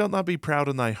 thou shalt not be proud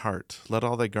in thy heart. Let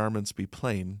all thy garments be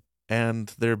plain, and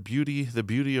their beauty, the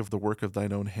beauty of the work of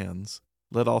thine own hands.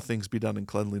 Let all things be done in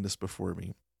cleanliness before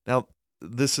me. Now,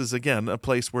 this is, again, a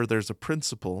place where there's a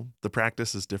principle. The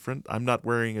practice is different. I'm not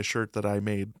wearing a shirt that I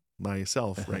made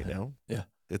myself right now. Yeah.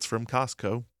 It's from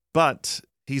Costco. But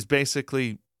he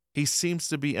seems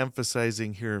to be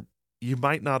emphasizing here, you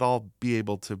might not all be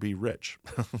able to be rich.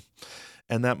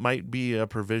 And that might be a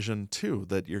provision, too,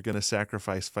 that you're going to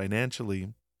sacrifice financially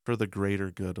for the greater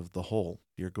good of the whole.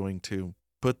 You're going to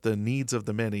put the needs of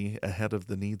the many ahead of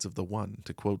the needs of the one,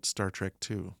 to quote Star Trek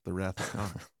II, The Wrath of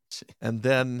Khan. And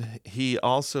then he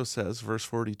also says, verse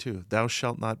 42, thou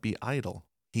shalt not be idle.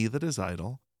 He that is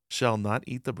idle shall not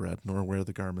eat the bread, nor wear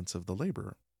the garments of the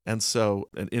laborer. And so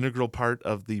an integral part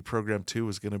of the program, too,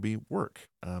 is going to be work.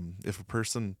 If a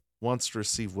person wants to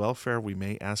receive welfare, we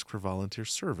may ask for volunteer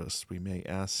service. We may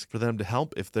ask for them to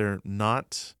help. If they're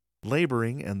not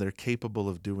laboring and they're capable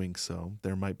of doing so,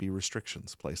 there might be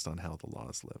restrictions placed on how the law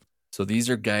is lived. So these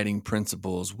are guiding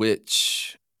principles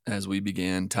which, as we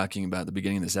began talking about at the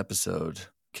beginning of this episode,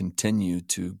 continue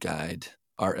to guide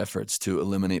our efforts to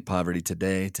eliminate poverty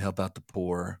today, to help out the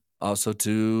poor, also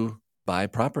to buy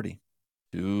property,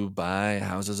 to buy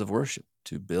houses of worship,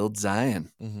 to build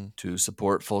Zion, to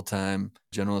support full-time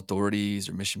general authorities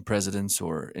or mission presidents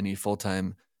or any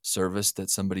full-time service that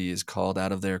somebody is called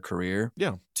out of their career.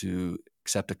 Yeah. To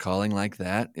accept a calling like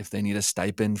that. If they need a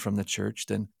stipend from the church,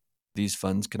 then these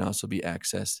funds can also be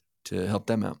accessed to help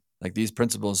them out. Like, these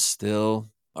principles still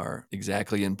are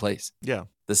exactly in place. Yeah.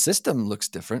 The system looks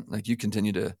different. Like, you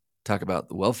continue to talk about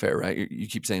the welfare, right? You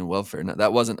keep saying welfare. Now,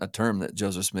 that wasn't a term that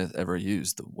Joseph Smith ever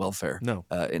used, the welfare. No.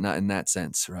 Not in that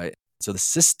sense, right? So the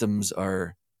systems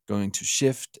are going to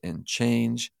shift and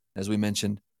change, as we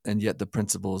mentioned, and yet the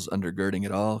principles undergirding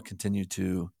it all continue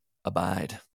to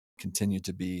abide, continue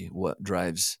to be what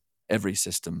drives every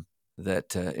system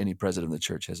that any president of the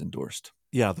church has endorsed.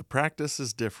 Yeah, the practice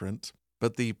is different,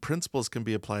 but the principles can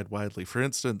be applied widely. For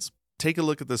instance, take a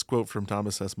look at this quote from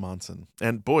Thomas S. Monson.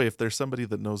 And boy, if there's somebody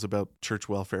that knows about church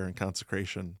welfare and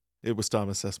consecration, it was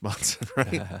Thomas S. Monson,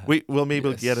 right? We'll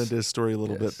maybe get into his story a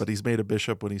little bit, but he's made a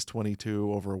bishop when he's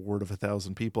 22, over a ward of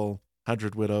 1,000 people,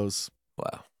 100 widows.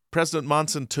 Wow. President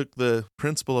Monson took the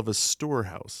principle of a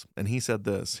storehouse, and he said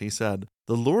this. He said,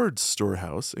 the Lord's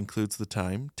storehouse includes the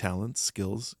time, talents,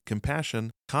 skills,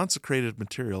 compassion, consecrated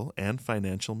material, and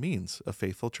financial means of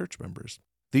faithful church members.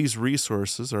 These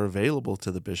resources are available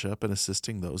to the bishop in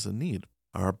assisting those in need.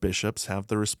 Our bishops have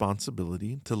the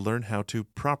responsibility to learn how to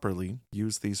properly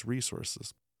use these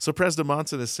resources. So President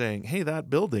Monson is saying, hey, that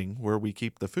building where we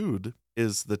keep the food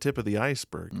is the tip of the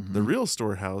iceberg. Mm-hmm. The real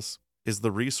storehouse is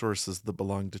the resources that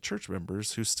belong to church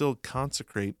members who still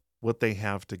consecrate what they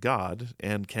have to God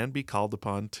and can be called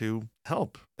upon to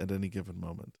help at any given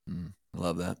moment. I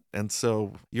love that. And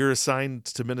so you're assigned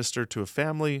to minister to a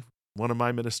family. One of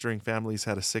my ministering families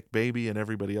had a sick baby and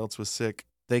everybody else was sick.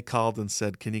 They called and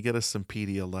said, can you get us some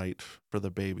Pedialyte for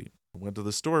the baby? I went to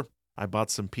the store. I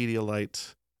bought some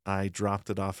Pedialyte. I dropped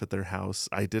it off at their house.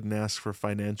 I didn't ask for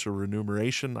financial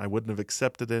remuneration. I wouldn't have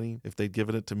accepted any if they'd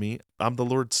given it to me. I'm the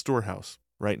Lord's storehouse.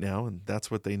 right now, and that's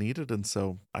what they needed. And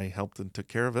so I helped and took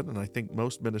care of it. And I think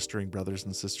most ministering brothers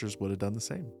and sisters would have done the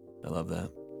same. I love that.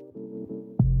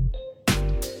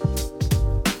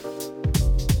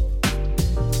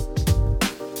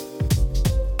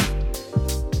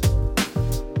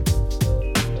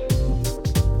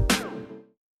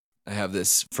 I have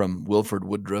this from Wilford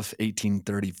Woodruff,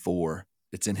 1834.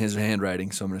 It's in his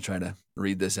handwriting, so I'm going to try to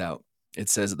read this out. It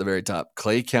says at the very top,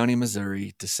 Clay County,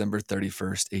 Missouri, December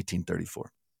 31st,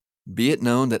 1834. Be it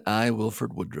known that I,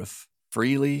 Wilford Woodruff,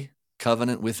 freely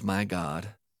covenant with my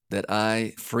God, that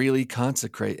I freely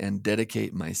consecrate and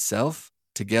dedicate myself,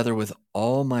 together with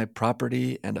all my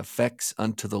property and effects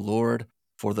unto the Lord,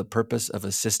 for the purpose of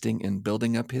assisting in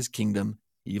building up his kingdom,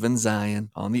 even Zion,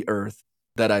 on the earth,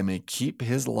 that I may keep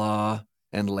his law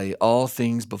and lay all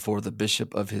things before the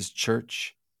bishop of his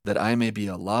church, that I may be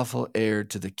a lawful heir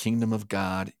to the kingdom of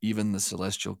God, even the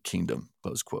celestial kingdom,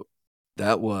 close quote.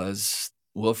 That was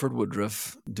Wilford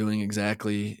Woodruff doing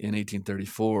exactly in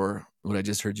 1834 what I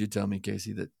just heard you tell me,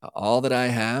 Casey, that all that I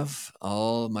have,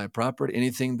 all my property,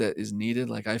 anything that is needed,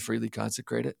 like I freely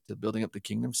consecrate it to building up the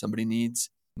kingdom. Somebody needs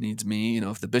me.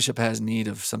 If the bishop has need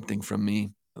of something from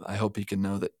me, I hope he can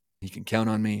know that he can count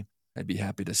on me. I'd be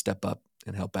happy to step up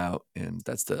and help out. And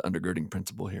that's the undergirding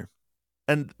principle here.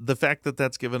 And the fact that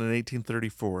that's given in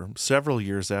 1834, several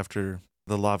years after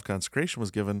the law of consecration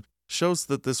was given, shows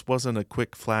that this wasn't a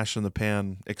quick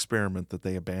flash-in-the-pan experiment that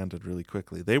they abandoned really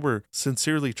quickly. They were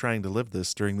sincerely trying to live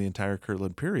this during the entire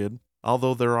Kirtland period,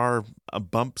 although there are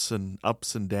bumps and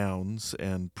ups and downs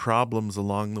and problems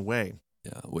along the way.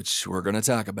 Yeah, which we're going to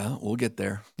talk about. We'll get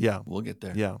there. Yeah. We'll get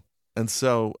there. Yeah. And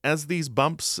so as these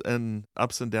bumps and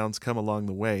ups and downs come along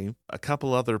the way, a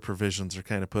couple other provisions are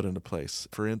kind of put into place.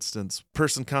 For instance,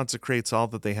 person consecrates all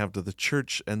that they have to the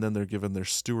church, and then they're given their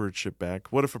stewardship back.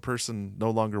 What if a person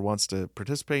no longer wants to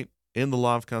participate in the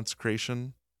law of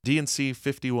consecration? D&C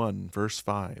 51, verse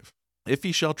 5. If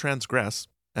he shall transgress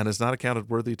and is not accounted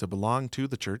worthy to belong to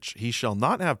the church, he shall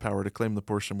not have power to claim the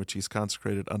portion which he's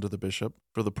consecrated unto the bishop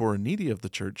for the poor and needy of the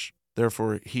church.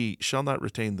 Therefore, he shall not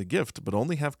retain the gift, but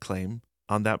only have claim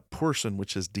on that portion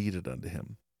which is deeded unto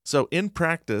him. So in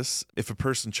practice, if a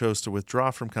person chose to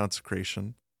withdraw from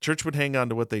consecration, church would hang on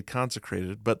to what they'd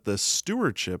consecrated, but the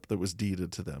stewardship that was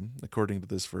deeded to them, according to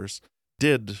this verse,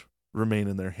 did remain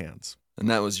in their hands. And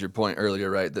that was your point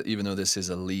earlier, right? That even though this is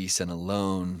a lease and a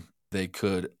loan, they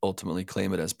could ultimately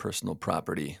claim it as personal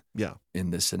property. Yeah.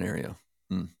 In this scenario.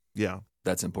 Yeah.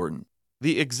 That's important.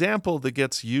 The example that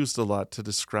gets used a lot to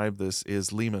describe this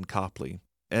is Lehman Copley.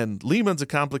 And Lehman's a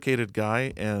complicated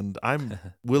guy, and I'm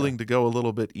willing to go a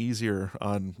little bit easier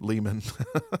on Lehman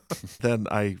than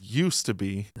I used to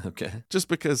be. Okay. Just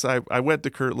because I went to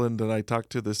Kirtland and I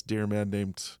talked to this dear man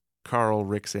named Carl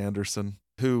Ricks Anderson,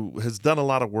 who has done a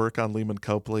lot of work on Lehman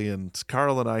Copley. And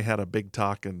Carl and I had a big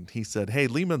talk, and he said, hey,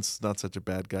 Lehman's not such a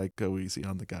bad guy. Go easy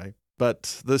on the guy.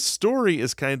 But the story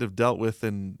is kind of dealt with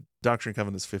in Doctrine and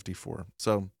Covenants 54.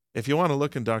 So if you want to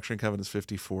look in Doctrine and Covenants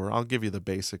 54, I'll give you the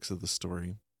basics of the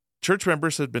story. Church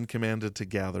members had been commanded to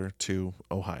gather to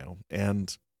Ohio,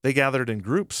 and they gathered in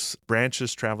groups.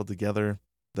 Branches traveled together.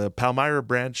 The Palmyra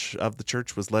branch of the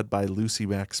church was led by Lucy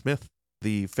Mack Smith.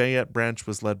 The Fayette branch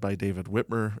was led by David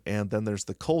Whitmer. And then there's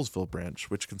the Colesville branch,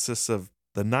 which consists of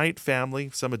the Knight family,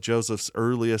 some of Joseph's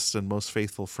earliest and most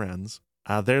faithful friends.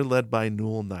 They're led by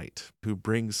Newell Knight, who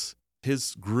brings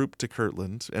his group to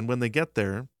Kirtland. And when they get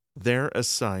there, they're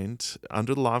assigned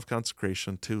under the law of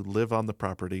consecration to live on the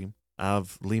property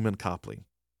of Lehman Copley.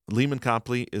 Lehman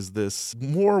Copley is this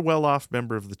more well-off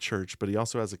member of the church, but he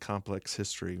also has a complex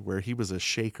history where he was a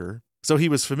Shaker. So he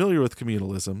was familiar with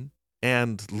communalism,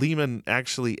 and Lehman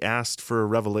actually asked for a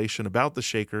revelation about the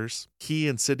Shakers. He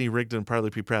and Sidney Rigdon and Parley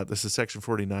P. Pratt, this is section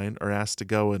 49, are asked to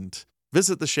go and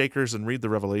visit the Shakers and read the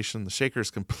revelation. The Shakers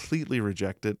completely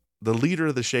reject it. The leader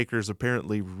of the Shakers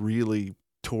apparently really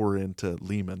tore into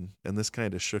Lehman, and this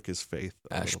kind of shook his faith.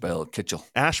 Ashbel Kitchell.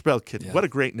 Ashbel Kitchell. Yeah. What a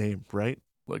great name, right?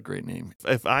 What a great name.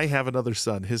 If I have another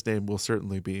son, his name will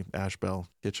certainly be Ashbel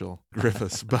Kitchell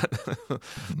Griffiths. But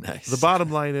Nice. The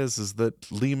bottom line is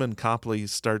that Lehman Copley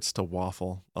starts to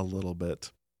waffle a little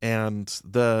bit. And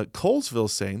the Colesville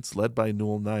Saints, led by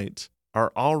Newell Knight,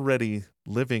 are already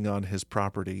living on his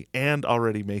property and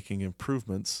already making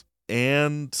improvements.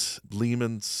 And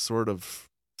Lehman sort of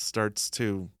starts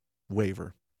to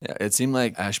waver. Yeah, it seemed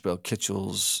like Ashbel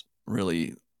Kitchell's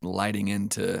really lighting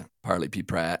into Parley P.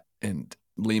 Pratt and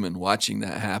Lehman watching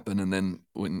that happen. And then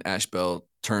when Ashbel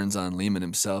turns on Lehman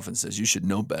himself and says, you should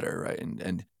know better, right?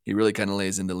 And he really kind of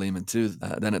lays into Lehman too.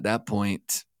 Then at that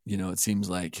point, it seems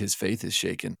like his faith is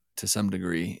shaken to some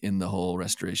degree in the whole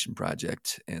restoration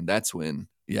project. And that's when,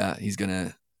 he's going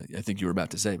to I think you were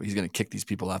about to say, but he's going to kick these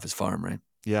people off his farm, right?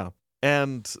 Yeah.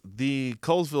 And the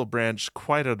Colesville branch,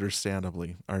 quite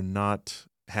understandably, are not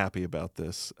happy about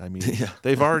this. I mean, Yeah.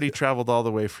 they've already traveled all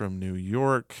the way from New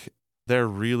York. They're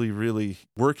really, really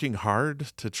working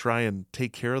hard to try and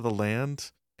take care of the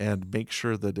land and make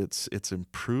sure that it's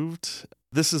improved.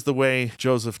 This is the way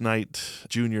Joseph Knight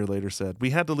Jr. later said,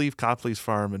 "We had to leave Copley's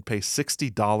farm and pay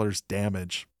 $60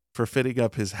 damage for fitting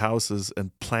up his houses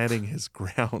and planting his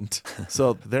ground."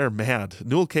 So they're mad.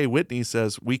 Newell K. Whitney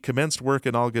says, "We commenced work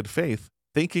in all good faith,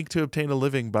 thinking to obtain a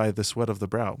living by the sweat of the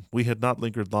brow. We had not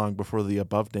lingered long before the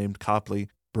above-named Copley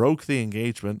broke the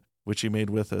engagement which he made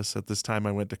with us. At this time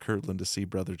I went to Kirtland to see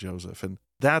Brother Joseph." And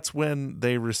that's when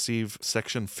they receive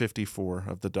Section 54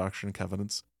 of the Doctrine and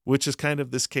Covenants, which is kind of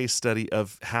this case study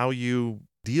of how you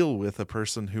deal with a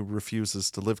person who refuses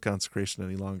to live consecration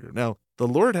any longer. Now, the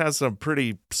Lord has some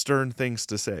pretty stern things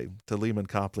to say to Leman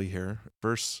Copley here.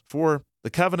 Verse 4, "The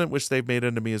covenant which they've made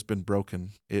unto me has been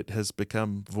broken. It has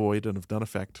become void and of none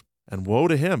effect. And woe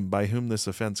to him by whom this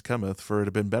offense cometh, for it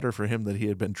had been better for him that he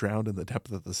had been drowned in the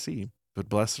depth of the sea. But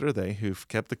blessed are they who've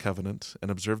kept the covenant and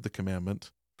observed the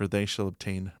commandment, for they shall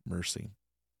obtain mercy."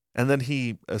 And then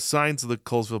he assigns the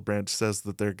Colesville branch, says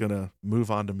that they're going to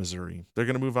move on to Missouri. They're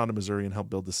going to move on to Missouri and help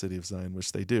build the city of Zion,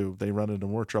 which they do. They run into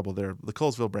more trouble there. The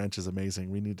Colesville branch is amazing.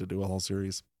 We need to do a whole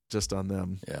series just on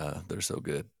them. Yeah, they're so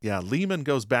good. Yeah, Lehman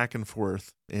goes back and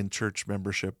forth in church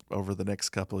membership over the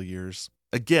next couple of years.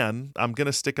 Again, I'm going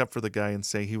to stick up for the guy and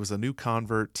say he was a new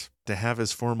convert. To have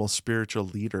his formal spiritual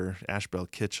leader, Ashbel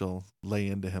Kitchell, lay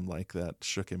into him like that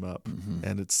shook him up. Mm-hmm.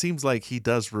 And it seems like he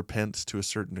does repent to a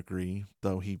certain degree,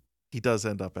 though he does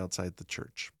end up outside the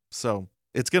church. So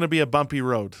it's going to be a bumpy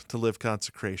road to live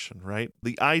consecration, right?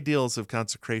 The ideals of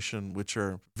consecration, which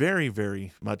are very,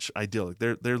 very much idyllic,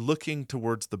 they're looking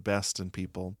towards the best in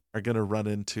people, are going to run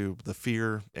into the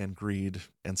fear and greed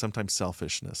and sometimes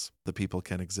selfishness that people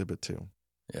can exhibit to.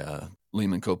 Yeah.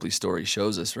 Lehman Copley's story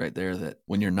shows us right there that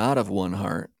when you're not of one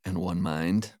heart and one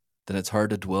mind, then it's hard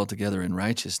to dwell together in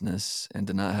righteousness and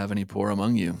to not have any poor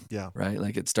among you. Yeah. Right?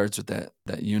 Like it starts with that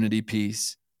unity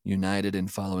piece, united in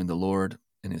following the Lord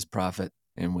and his prophet.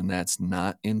 And when that's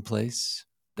not in place,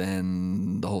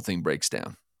 then the whole thing breaks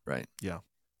down. Right? Yeah.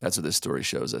 That's what this story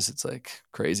shows us. It's like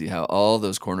crazy how all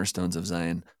those cornerstones of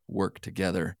Zion work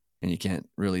together, and you can't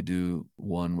really do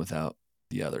one without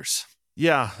the others.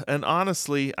 Yeah, and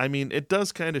honestly, I mean, it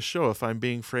does kind of show, if I'm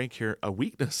being frank here, a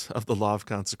weakness of the law of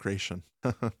consecration.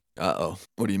 Uh-oh.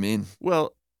 What do you mean?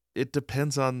 Well, it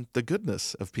depends on the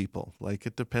goodness of people. Like,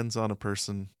 it depends on a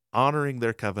person honoring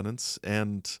their covenants,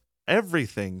 and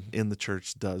everything in the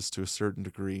church does, to a certain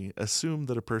degree, assume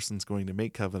that a person's going to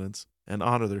make covenants and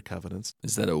honor their covenants.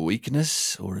 Is that a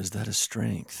weakness or is that a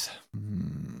strength?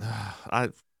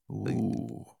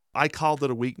 I called it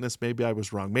a weakness. Maybe I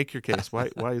was wrong. Make your case.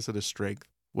 Why is it a strength?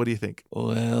 What do you think?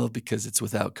 Well, because it's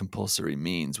without compulsory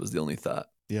means was the only thought.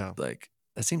 Yeah. Like,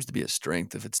 that seems to be a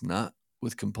strength. If it's not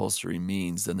with compulsory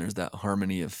means, then there's that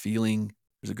harmony of feeling.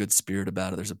 There's a good spirit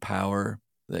about it. There's a power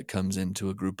that comes into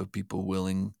a group of people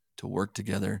willing to work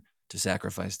together, to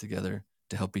sacrifice together,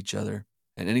 to help each other.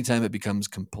 And anytime it becomes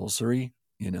compulsory,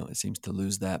 it seems to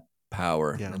lose that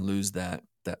power and lose that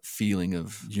feeling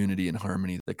of unity and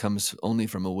harmony that comes only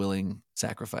from a willing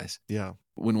sacrifice. Yeah.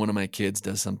 When one of my kids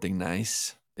does something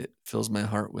nice, it fills my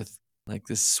heart with like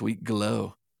this sweet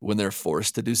glow. When they're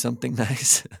forced to do something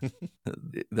nice,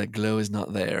 that glow is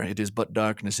not there. It is but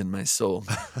darkness in my soul.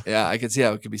 Yeah, I can see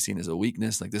how it could be seen as a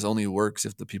weakness. Like this only works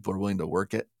if the people are willing to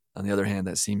work it. On the other hand,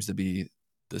 that seems to be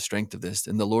the strength of this.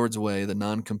 In the Lord's way, the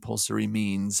non-compulsory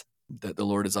means that the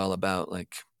Lord is all about,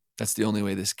 like that's the only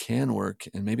way this can work.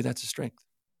 And maybe that's a strength.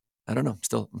 I don't know.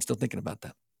 I'm still thinking about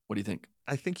that. What do you think?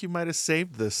 I think you might have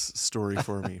saved this story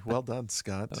for me. Well done,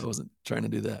 Scott. I wasn't trying to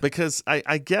do that. Because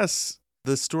I guess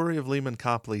the story of Lehman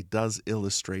Copley does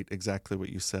illustrate exactly what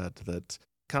you said, that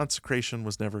consecration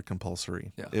was never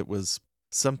compulsory. Yeah. It was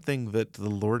something that the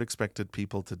Lord expected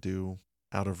people to do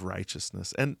out of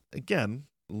righteousness. And again,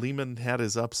 Lehman had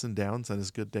his ups and downs and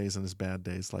his good days and his bad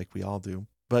days, like we all do.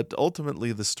 But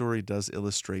ultimately, the story does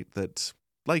illustrate that,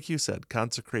 like you said,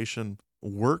 consecration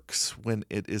works when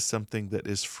it is something that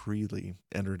is freely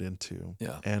entered into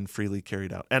and freely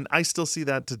carried out. And I still see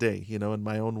that today, in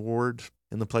my own ward,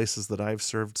 in the places that I've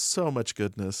served, so much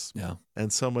goodness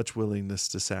and so much willingness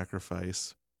to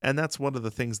sacrifice. And that's one of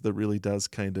the things that really does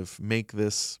kind of make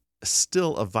this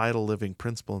still a vital living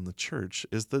principle in the church,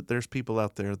 is that there's people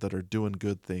out there that are doing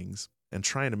good things and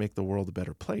trying to make the world a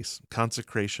better place.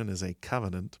 Consecration is a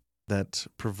covenant that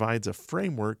provides a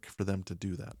framework for them to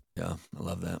do that. Yeah, I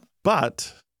love that.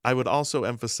 But I would also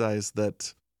emphasize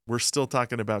that we're still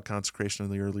talking about consecration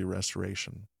in the early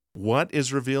restoration. What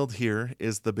is revealed here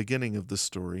is the beginning of the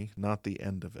story, not the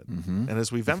end of it. Mm-hmm. And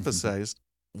as we've emphasized,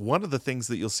 one of the things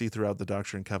that you'll see throughout the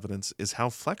Doctrine and Covenants is how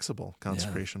flexible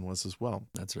consecration was as well.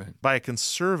 That's right. By a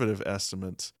conservative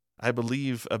estimate, I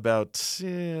believe about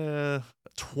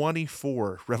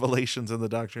 24 revelations in the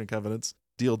Doctrine and Covenants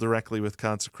deal directly with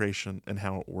consecration and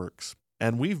how it works.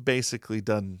 And we've basically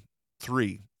done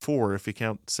 4 if you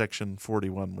count section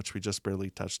 41, which we just barely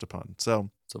touched upon. So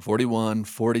 41,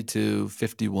 42,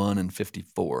 51, and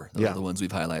 54. Those Yeah. are the ones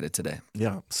we've highlighted today.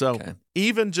 yeah, so Okay.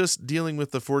 even just dealing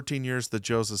with the 14 years that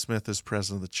Joseph Smith is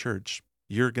president of the church,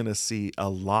 you're going to see a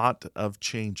lot of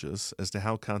changes as to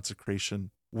how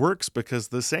consecration works because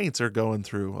the saints are going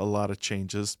through a lot of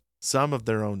changes. Some of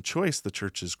their own choice, the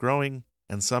church is growing,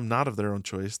 and some not of their own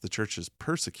choice, the church is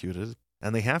persecuted.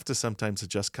 And they have to sometimes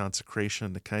adjust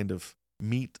consecration to kind of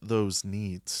meet those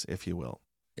needs, if you will.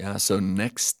 Yeah, so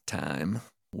next time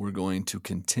we're going to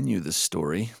continue the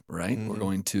story, right? Mhm. We're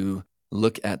going to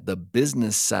look at the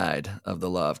business side of the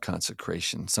law of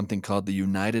consecration, something called the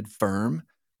united firm,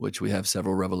 which we have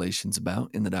several revelations about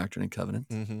in the Doctrine and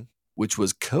Covenants, Mm-hmm. which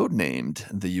was codenamed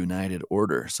the United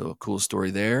Order. So a cool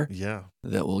story there Yeah.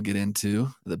 that we'll get into,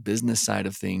 the business side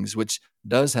of things, which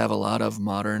does have a lot of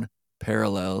modern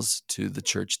parallels to the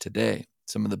church today.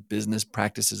 Some of the business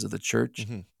practices of the church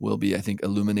Mhm. will be, I think,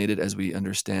 illuminated as we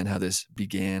understand how this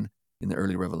began in the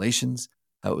early revelations,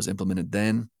 how it was implemented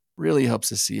then. Really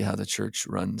helps us see how the church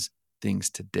runs things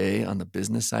today on the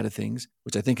business side of things,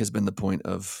 which I think has been the point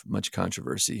of much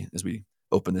controversy as we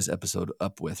open this episode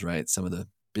up with, right? Some of the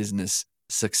business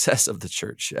success of the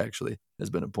church actually has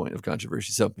been a point of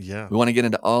controversy. So Yeah. we want to get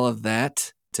into all of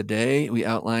that. Today, we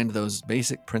outlined those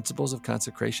basic principles of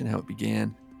consecration, how it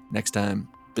began. Next time,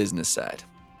 business side.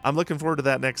 I'm looking forward to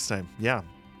that next time. Yeah.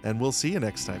 And we'll see you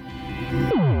next time.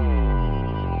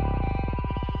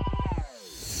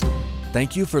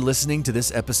 Thank you for listening to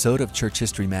this episode of Church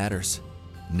History Matters.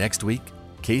 Next week,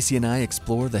 Casey and I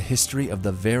explore the history of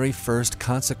the very first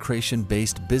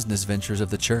consecration-based business ventures of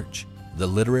the church, the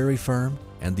literary firm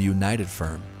and the united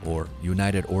firm, or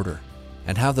united order,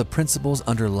 and how the principles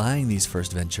underlying these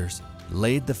first ventures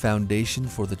laid the foundation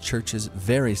for the church's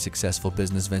very successful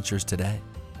business ventures today.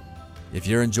 If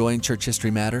you're enjoying Church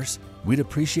History Matters, we'd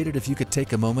appreciate it if you could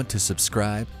take a moment to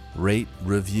subscribe, rate,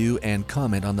 review, and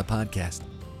comment on the podcast.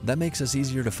 That makes us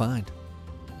easier to find.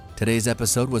 Today's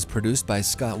episode was produced by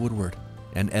Scott Woodward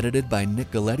and edited by Nick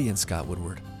Galletti and Scott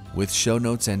Woodward, with show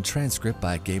notes and transcript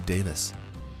by Gabe Davis.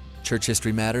 Church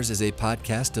History Matters is a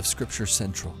podcast of Scripture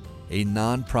Central, a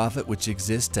nonprofit which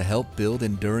exists to help build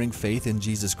enduring faith in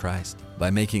Jesus Christ by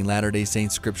making Latter-day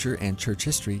Saints Scripture and church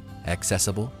history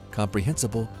accessible,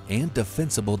 comprehensible, and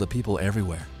defensible to people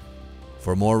everywhere.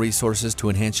 For more resources to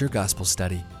enhance your gospel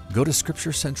study, go to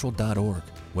scripturecentral.org,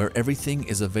 where everything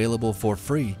is available for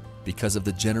free because of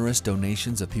the generous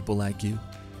donations of people like you.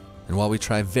 And while we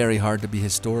try very hard to be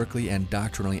historically and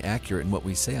doctrinally accurate in what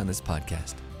we say on this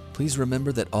podcast, please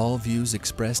remember that all views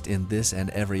expressed in this and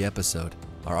every episode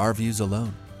are our views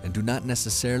alone and do not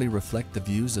necessarily reflect the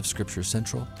views of Scripture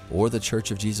Central or the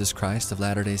Church of Jesus Christ of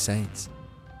Latter-day Saints.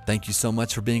 Thank you so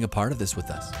much for being a part of this with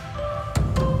us.